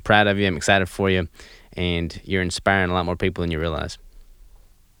 I'm proud of you. I'm excited for you, and you're inspiring a lot more people than you realize.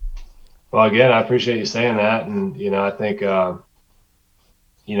 Well, again, I appreciate you saying that, and I think on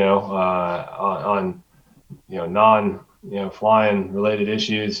non flying related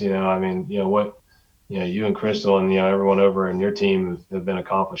issues, I mean, what you and Crystal and everyone over in your team have been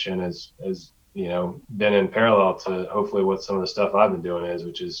accomplishing has been in parallel to hopefully what some of the stuff I've been doing is,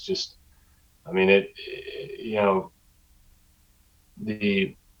 which is just, I mean,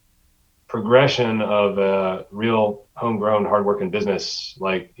 the progression of a real homegrown, hardworking business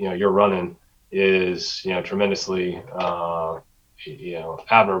like you're running is tremendously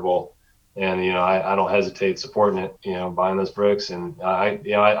admirable, and I don't hesitate supporting it. Buying those bricks, and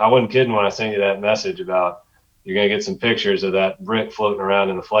I wasn't kidding when I sent you that message about you're gonna get some pictures of that brick floating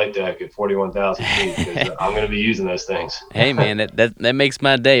around in the flight deck at 41,000 feet because I'm gonna be using those things. Hey, man, that makes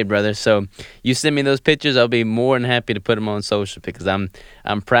my day, brother. So you send me those pictures, I'll be more than happy to put them on social because I'm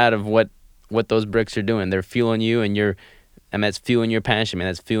proud of what those bricks are doing. They're fueling you, and that's fueling your passion, man.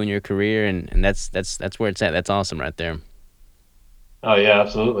 That's fueling your career, and that's where it's at. That's awesome right there. Oh yeah,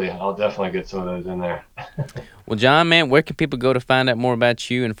 absolutely. I'll definitely get some of those in there. Well, John, man, where can people go to find out more about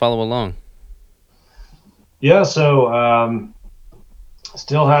you and follow along? Yeah, so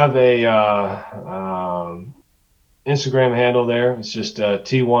still have a Instagram handle there. It's just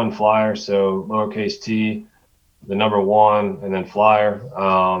T1 Flyer, so lowercase t, the number one, and then Flyer.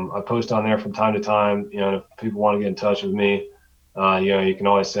 I post on there from time to time. If people want to get in touch with me, you can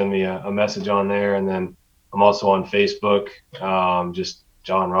always send me a message on there. And then I'm also on Facebook, just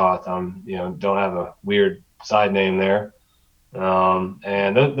John Roth. Don't have a weird side name there.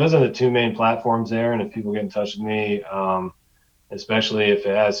 And those are the two main platforms there. And if people get in touch with me, especially if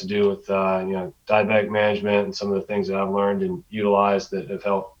it has to do with diabetic management and some of the things that I've learned and utilized that have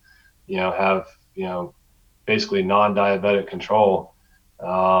helped have basically non-diabetic control.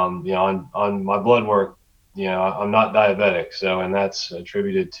 On my blood work, I'm not diabetic, and that's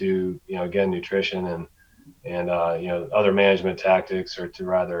attributed to again nutrition and other management tactics, or to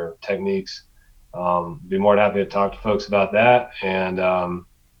rather techniques. Be more than happy to talk to folks about that. And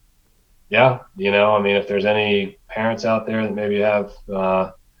yeah, I mean, if there's any parents out there that maybe have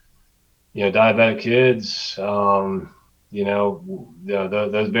diabetic kids, those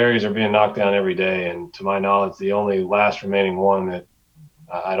barriers are being knocked down every day. And to my knowledge, the only last remaining one that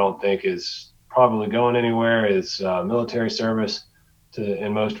I don't think is probably going anywhere is military service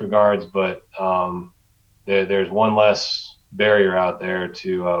in most regards. But there's one less barrier out there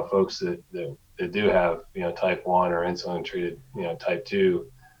to folks that do have type 1 or insulin treated type 2.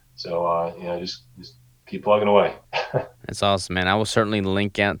 So just keep plugging away. That's awesome, man. I will certainly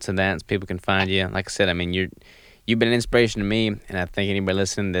link out to that so people can find you. Like I said, I mean, you've been an inspiration to me, and I think anybody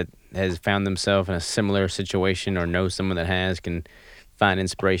listening that has found themselves in a similar situation or knows someone that has can find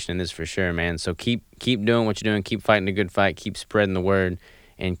inspiration in this for sure, man. So keep doing what you're doing, keep fighting a good fight, keep spreading the word,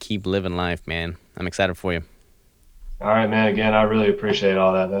 and keep living life, man. I'm excited for you. All right, man. Again, I really appreciate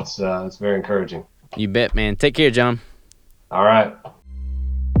all that. That's very encouraging. You bet, man. Take care, John. All right.